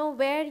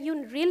 where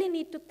you really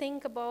need to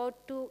think about,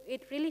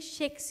 it really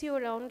shakes you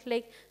around,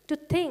 like to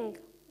think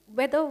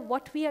whether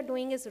what we are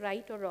doing is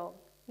right or wrong.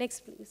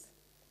 Next, please.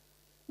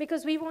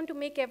 Because we want to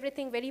make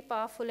everything very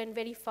powerful and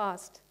very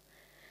fast.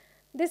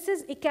 This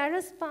is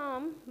Icarus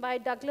Palm by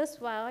Douglas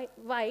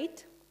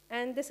White,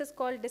 and this is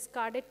called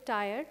Discarded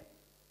Tire.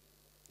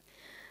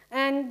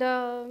 And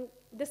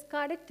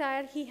Discarded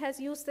Tire, he has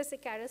used this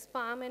Icarus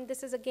Palm, and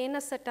this is again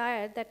a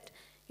satire that,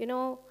 I'm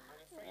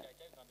afraid I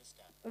don't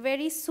understand.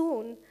 Very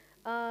soon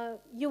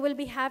you will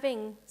be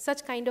having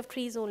such kind of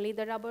trees only,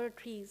 the rubber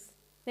trees.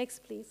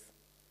 Next, please.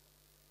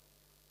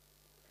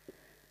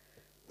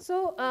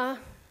 So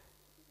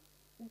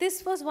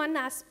this was one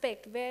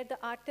aspect where the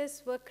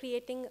artists were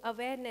creating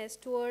awareness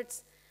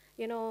towards,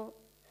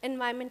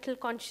 environmental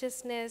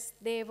consciousness.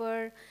 They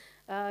were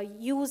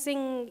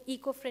using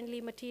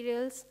eco-friendly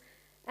materials.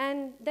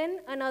 And then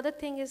another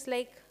thing is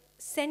like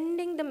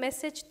sending the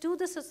message to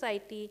the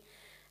society.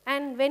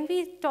 And when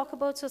we talk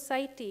about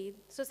society,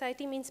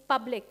 society means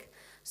public.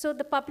 So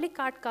the public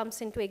art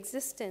comes into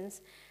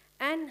existence.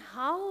 And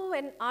how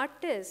an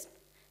artist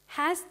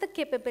has the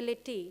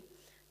capability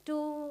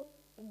to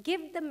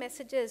give the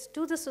messages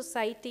to the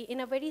society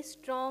in a very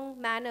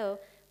strong manner,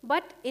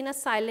 but in a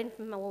silent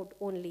mode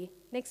only.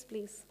 Next,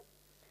 please.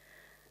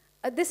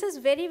 This is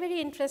very,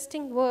 very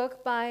interesting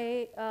work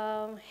by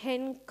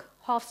Henk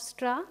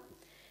Hofstra.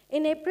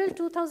 In April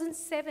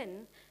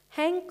 2007,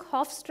 Henk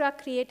Hofstra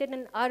created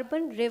an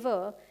urban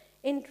river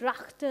in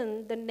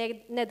Drachten, the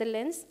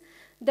Netherlands.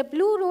 The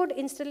Blue Road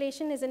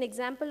installation is an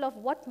example of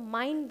what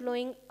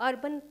mind-blowing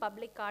urban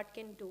public art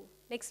can do.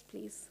 Next,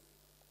 please.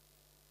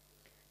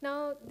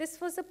 Now, this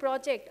was a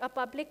project, a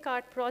public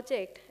art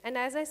project, and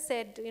as I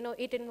said,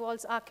 it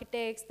involves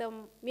architects, the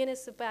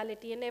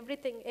municipality, and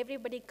everything,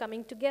 everybody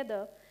coming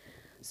together.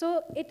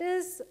 So it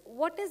is,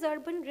 what is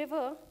urban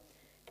river?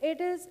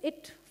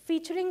 It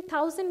featuring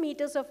 1,000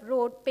 meters of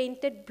road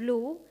painted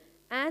blue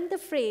and the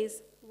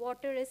phrase,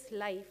 water is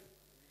life.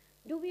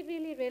 Do we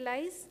really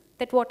realize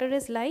that water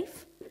is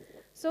life?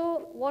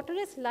 So water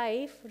is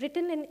life,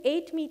 written in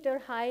 8-meter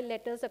high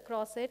letters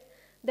across it.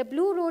 The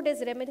blue road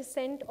is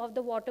reminiscent of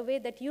the waterway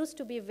that used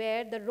to be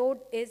where the road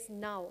is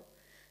now.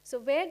 So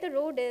where the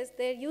road is,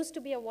 there used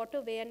to be a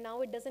waterway, and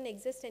now it doesn't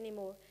exist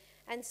anymore.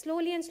 And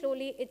slowly,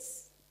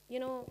 it's,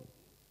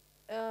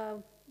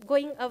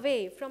 going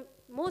away from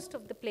most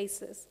of the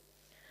places.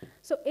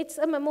 So it's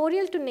a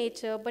memorial to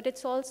nature, but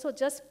it's also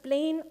just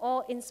plain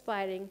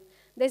awe-inspiring.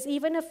 There's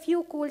even a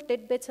few cool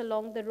tidbits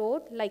along the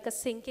road, like a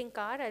sinking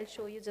car, I'll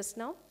show you just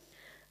now.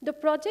 The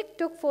project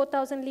took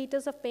 4,000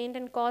 liters of paint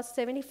and cost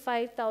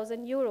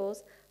 75,000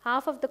 euros.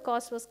 Half of the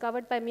cost was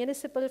covered by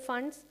municipal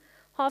funds.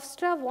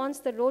 Hofstra wants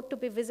the road to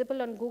be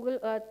visible on Google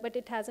Earth, but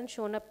it hasn't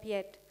shown up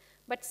yet.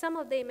 But some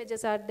of the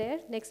images are there.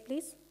 Next,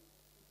 please.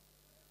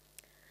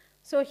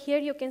 So here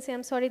you can see,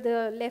 I'm sorry,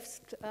 the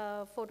left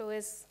photo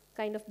is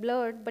kind of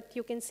blurred, but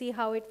you can see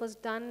how it was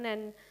done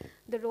and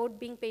the road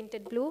being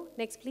painted blue.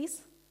 Next,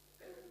 please.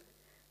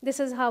 This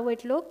is how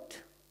it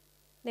looked.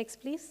 Next,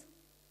 please.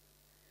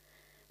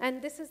 And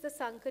this is the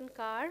sunken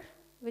car,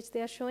 which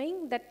they are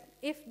showing, that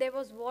if there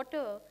was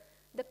water,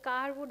 the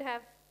car would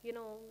have,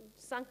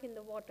 sunk in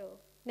the water.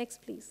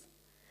 Next, please.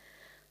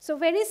 So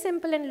very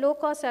simple and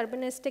low-cost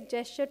urbanistic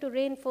gesture to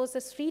reinforce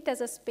the street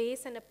as a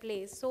space and a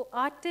place. So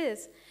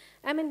artists,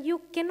 you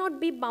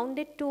cannot be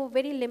bounded to a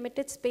very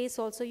limited space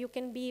also. You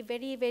can be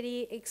very,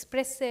 very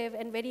expressive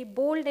and very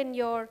bold in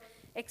your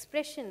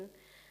expression.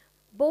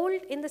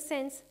 Bold in the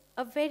sense,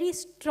 a very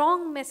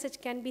strong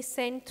message can be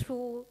sent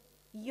through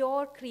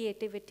your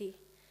creativity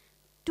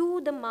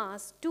to the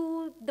mass,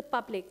 to the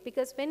public,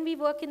 because when we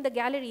work in the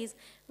galleries,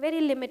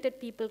 very limited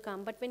people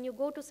come, but when you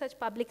go to such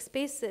public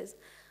spaces,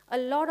 a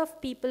lot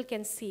of people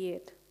can see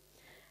it.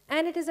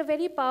 And it is a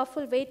very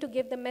powerful way to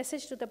give the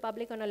message to the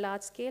public on a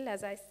large scale,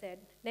 as I said.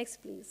 Next,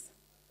 please.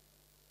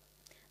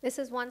 This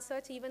is one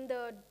such, even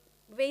the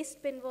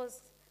waste bin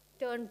was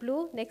turned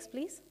blue. Next,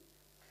 please.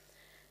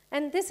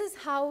 And this is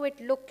how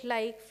it looked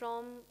like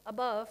from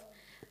above.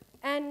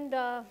 And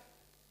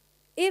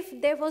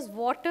if there was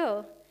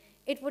water,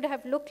 it would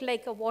have looked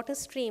like a water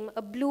stream,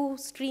 a blue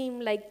stream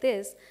like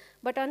this.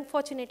 But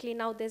unfortunately,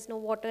 now there's no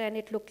water, and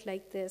it looked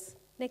like this.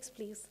 Next,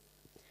 please.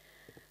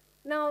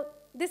 Now,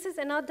 this is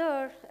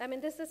another,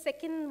 this is the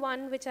second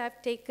one which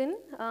I've taken.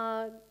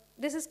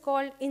 This is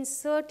called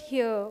Insert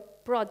Here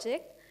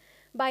project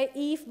by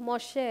Yves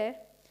Mosher.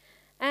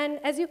 And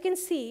as you can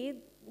see,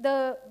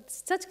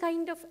 such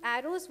kind of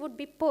arrows would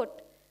be put,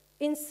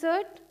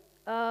 insert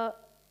a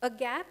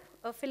gap,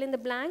 a fill in the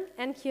blank,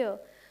 and here.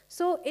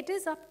 So it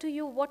is up to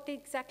you what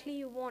exactly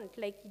you want.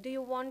 Like, do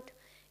you want,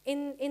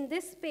 in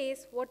this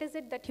space, what is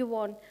it that you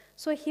want?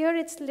 So here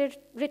it's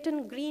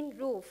written green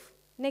roof.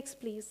 Next,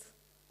 please.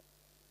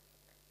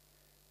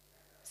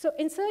 So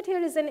Insert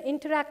Here is an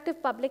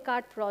interactive public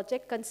art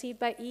project conceived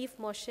by Yves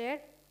Mosher.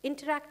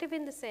 Interactive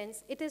in the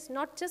sense, it is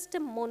not just a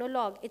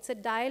monologue, it's a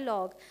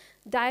dialogue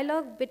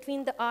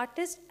between the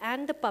artist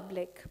and the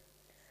public.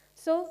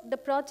 So the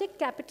project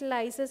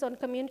capitalizes on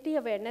community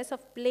awareness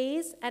of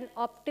place and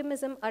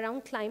optimism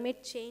around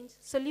climate change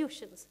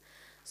solutions.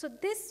 So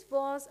this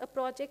was a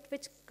project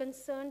which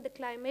concerned the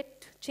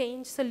climate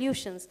change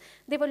solutions.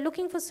 They were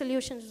looking for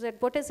solutions,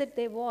 that what is it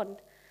they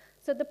want.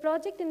 So the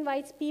project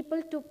invites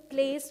people to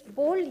place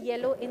bold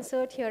yellow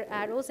insert here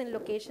arrows in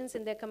locations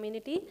in their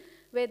community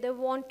where they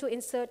want to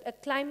insert a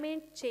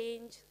climate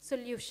change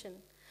solution.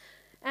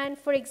 And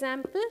for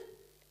example,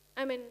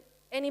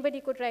 anybody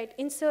could write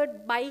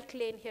insert bike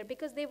lane here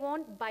because they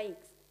want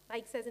bikes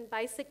as in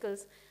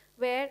bicycles,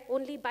 where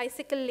only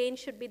bicycle lane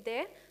should be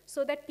there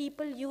so that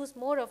people use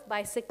more of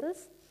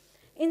bicycles.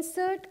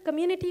 Insert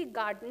community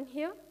garden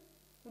here,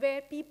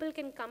 where people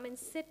can come and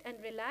sit and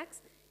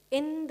relax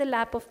in the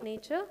lap of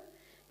nature.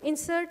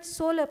 Insert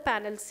solar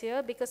panels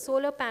here because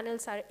solar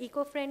panels are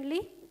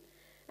eco-friendly.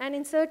 And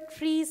insert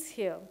trees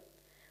here.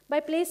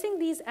 By placing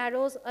these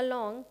arrows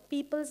along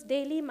people's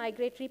daily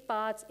migratory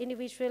paths,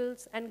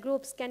 individuals and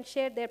groups can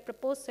share their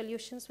proposed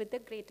solutions with the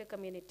greater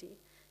community.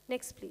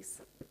 Next,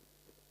 please.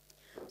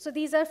 So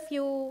these are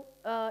few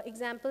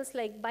examples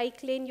like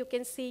bike lane. You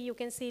can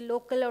see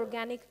local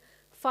organic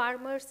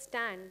farmer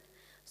stand.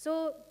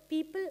 So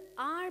people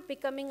are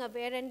becoming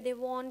aware and they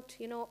want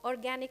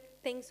organic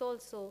things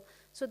also.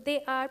 So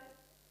they are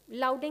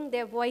louding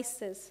their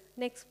voices.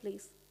 Next,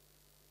 please.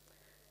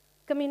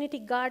 Community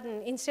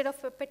garden, instead of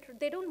a petrol,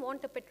 they don't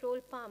want a petrol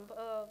pump,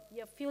 a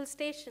fuel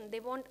station, they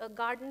want a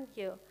garden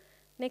here.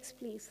 Next,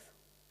 please.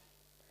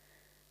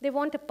 They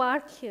want a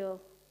park here.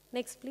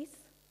 Next, please.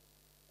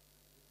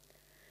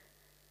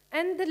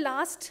 And the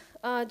last,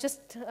 a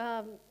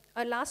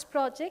last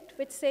project,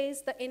 which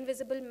says The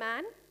Invisible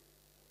Man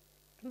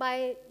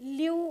by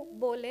Liu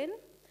Bolin.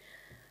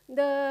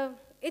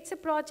 It's a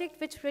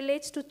project which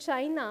relates to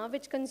China,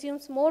 which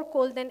consumes more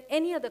coal than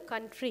any other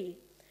country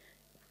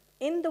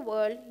in the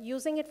world,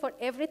 using it for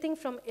everything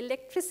from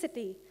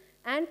electricity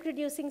and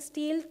producing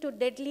steel to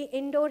deadly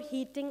indoor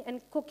heating and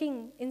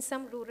cooking in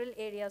some rural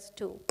areas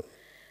too.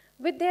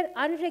 With their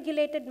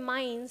unregulated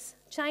mines,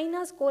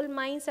 China's coal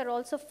mines are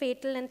also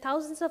fatal, and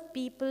thousands of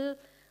people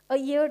a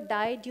year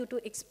die due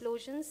to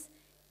explosions,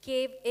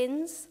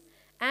 cave-ins,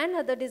 and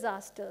other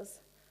disasters.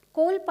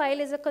 Coal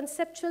pile is a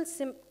conceptual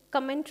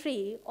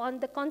commentary on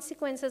the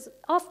consequences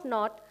of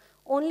not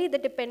only the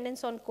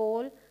dependence on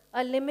coal,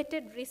 a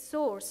limited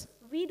resource.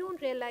 We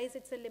don't realize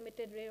it's a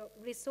limited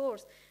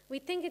resource. We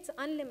think it's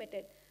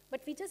unlimited,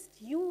 but we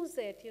just use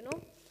it,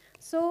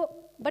 So,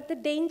 but the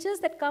dangers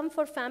that come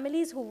for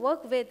families who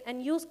work with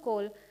and use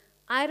coal,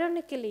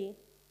 ironically,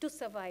 to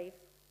survive.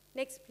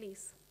 Next,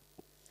 please.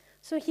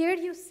 So here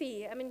you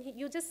see,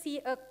 you just see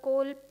a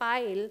coal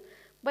pile,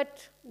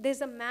 but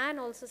there's a man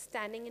also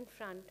standing in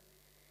front.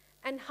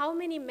 And how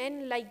many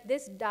men like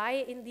this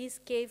die in these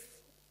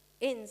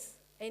cave-ins,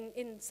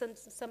 in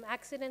some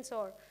accidents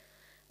or,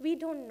 we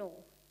don't know.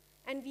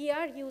 And we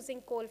are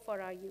using coal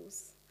for our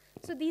use.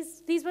 So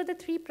these were the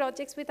three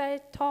projects which I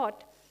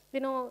thought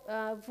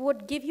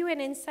would give you an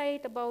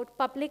insight about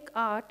public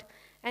art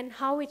and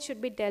how it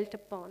should be dealt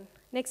upon.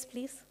 Next,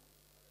 please.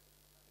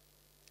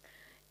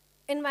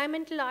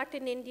 Environmental art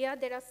in India,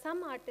 there are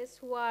some artists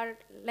who are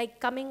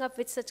coming up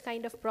with such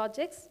kind of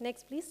projects.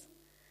 Next, please.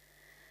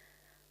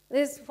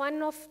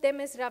 One of them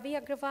is Ravi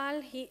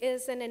Agrawal. He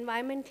is an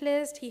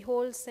environmentalist. He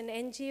holds an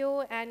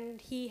NGO, and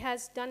he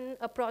has done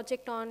a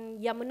project on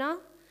Yamuna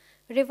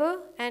River.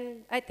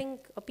 And I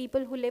think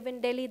people who live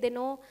in Delhi, they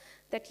know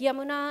that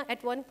Yamuna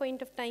at one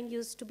point of time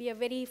used to be a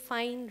very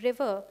fine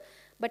river,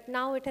 but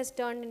now it has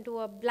turned into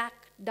a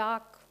black,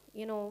 dark,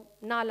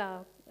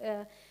 nala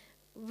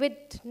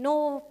with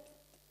no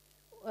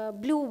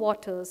blue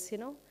waters,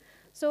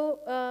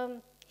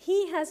 So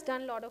he has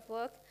done a lot of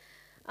work.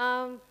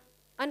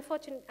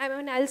 Unfortunately, I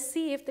mean, I'll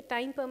see if the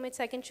time permits,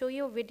 I can show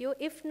you a video.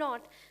 If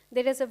not,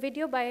 there is a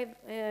video by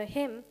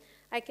him.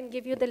 I can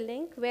give you the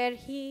link where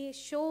he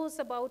shows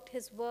about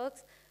his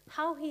works,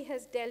 how he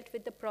has dealt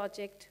with the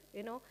project,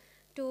 you know,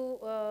 to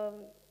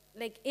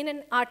like in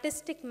an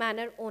artistic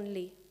manner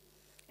only.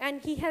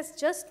 And he has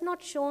just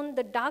not shown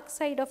the dark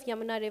side of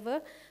Yamuna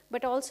River,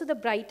 but also the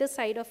brighter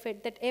side of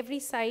it, that every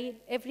side,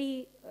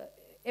 every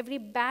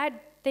bad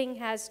thing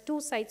has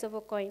two sides of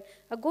a coin,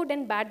 a good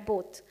and bad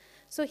both.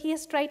 So he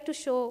has tried to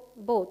show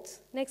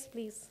both. Next,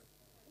 please.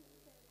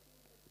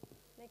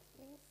 Next,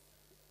 please.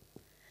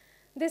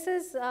 This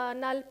is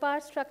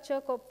Nalpar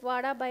structure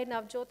Kopwara by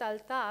Navjot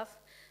Altaf.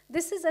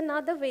 This is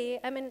another way,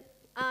 I mean,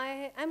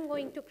 I am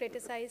going to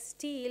criticize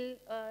steel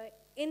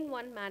in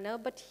one manner,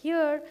 but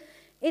here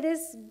it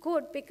is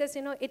good because,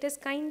 you know, it is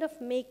kind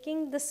of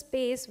making the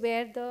space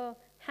where the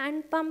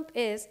hand pump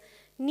is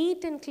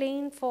neat and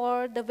clean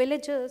for the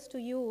villagers to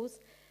use.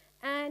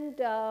 And,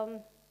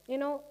 you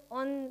know,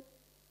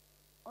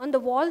 on the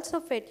walls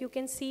of it, you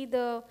can see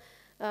the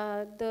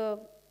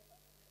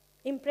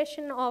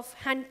impression of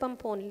hand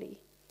pump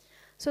only.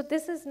 So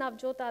this is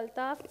Navjot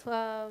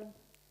Altaf,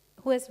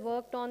 who has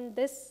worked on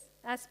this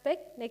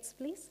aspect. Next,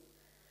 please.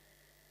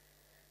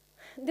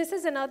 This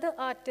is another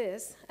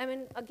artist, I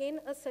mean, again,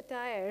 a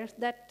satire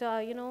that,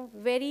 you know,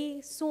 very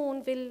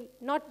soon will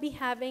not be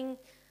having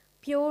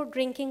pure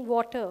drinking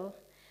water.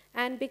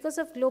 And because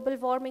of global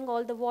warming,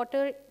 all the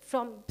water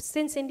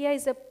since India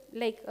is a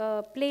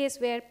place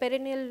where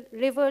perennial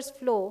rivers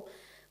flow,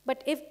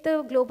 but if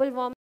the global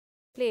warming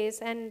takes place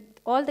and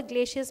all the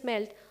glaciers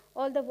melt,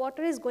 all the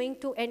water is going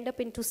to end up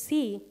into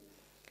sea.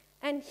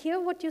 And here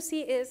what you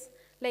see is,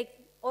 like,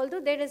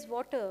 although there is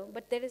water,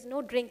 but there is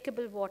no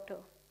drinkable water.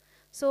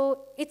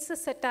 So it's a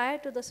satire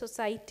to the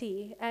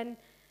society, and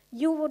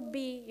you would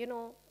be, you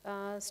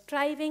know,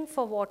 striving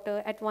for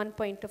water at one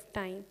point of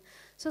time.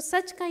 So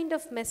such kind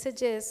of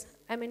messages,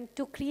 I mean,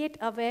 to create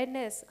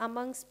awareness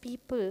amongst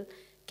people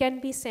can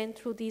be sent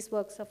through these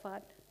works of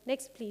art.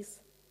 Next,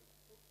 please.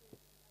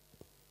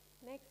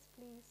 Next,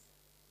 please.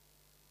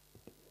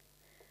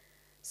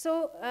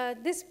 So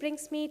this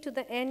brings me to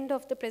the end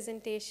of the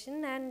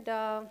presentation, and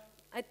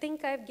I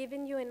think I've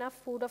given you enough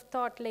food of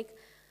thought, like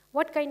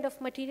what kind of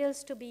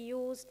materials to be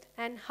used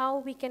and how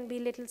we can be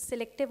a little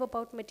selective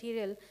about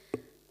material.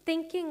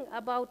 Thinking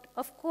about,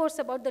 of course,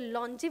 about the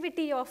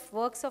longevity of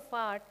works of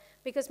art,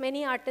 because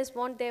many artists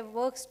want their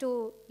works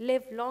to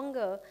live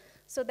longer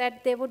so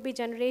that there would be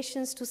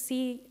generations to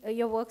see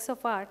your works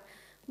of art.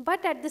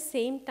 But at the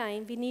same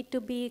time, we need to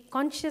be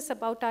conscious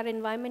about our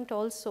environment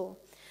also.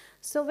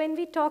 So when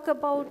we talk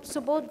about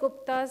Subodh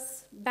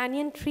Gupta's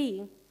banyan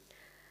tree,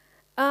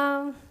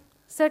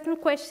 certain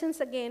questions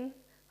again,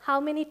 how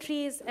many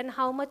trees and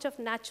how much of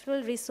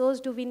natural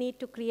resource do we need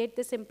to create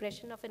this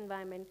impression of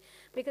environment?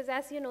 Because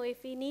as you know,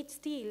 if we need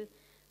steel,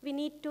 we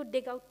need to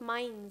dig out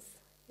mines,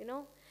 you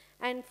know?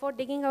 And for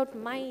digging out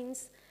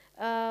mines,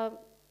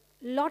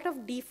 lot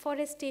of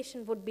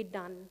deforestation would be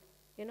done,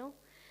 you know?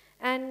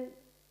 And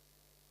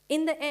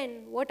in the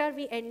end, what are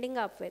we ending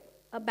up with?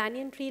 A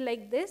banyan tree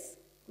like this,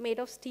 made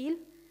of steel?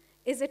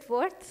 Is it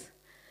worth?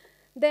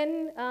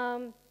 Then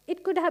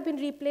it could have been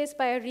replaced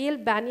by a real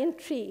banyan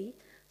tree,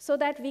 so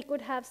that we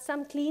could have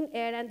some clean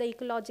air and the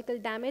ecological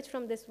damage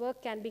from this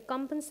work can be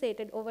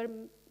compensated over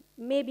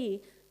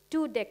maybe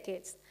 2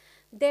 decades.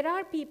 There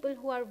are people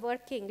who are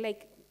working,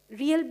 like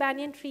real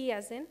banyan tree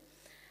as in,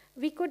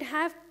 we could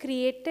have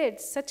created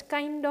such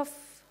kind of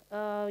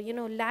you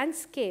know,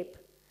 landscape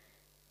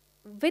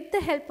with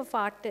the help of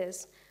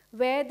artists,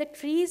 where the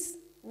trees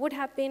would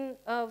have been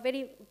a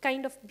very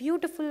kind of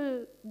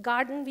beautiful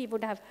garden we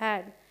would have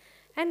had,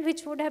 and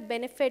which would have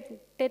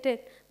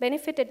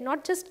benefited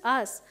not just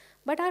us,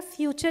 but our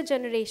future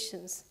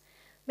generations.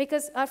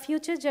 Because our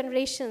future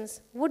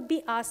generations would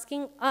be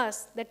asking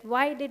us that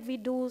why did we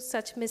do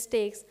such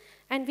mistakes,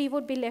 and we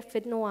would be left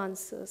with no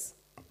answers.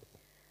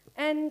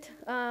 And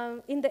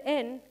in the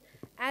end,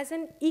 as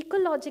an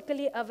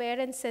ecologically aware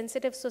and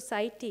sensitive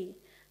society,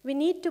 we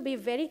need to be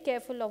very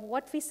careful of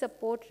what we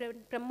support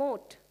and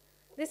promote.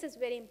 This is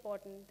very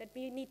important, that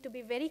we need to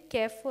be very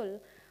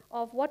careful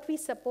of what we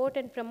support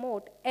and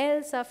promote,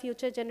 else our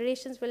future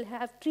generations will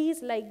have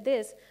trees like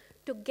this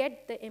to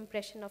get the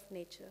impression of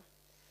nature.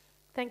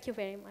 Thank you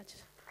very much.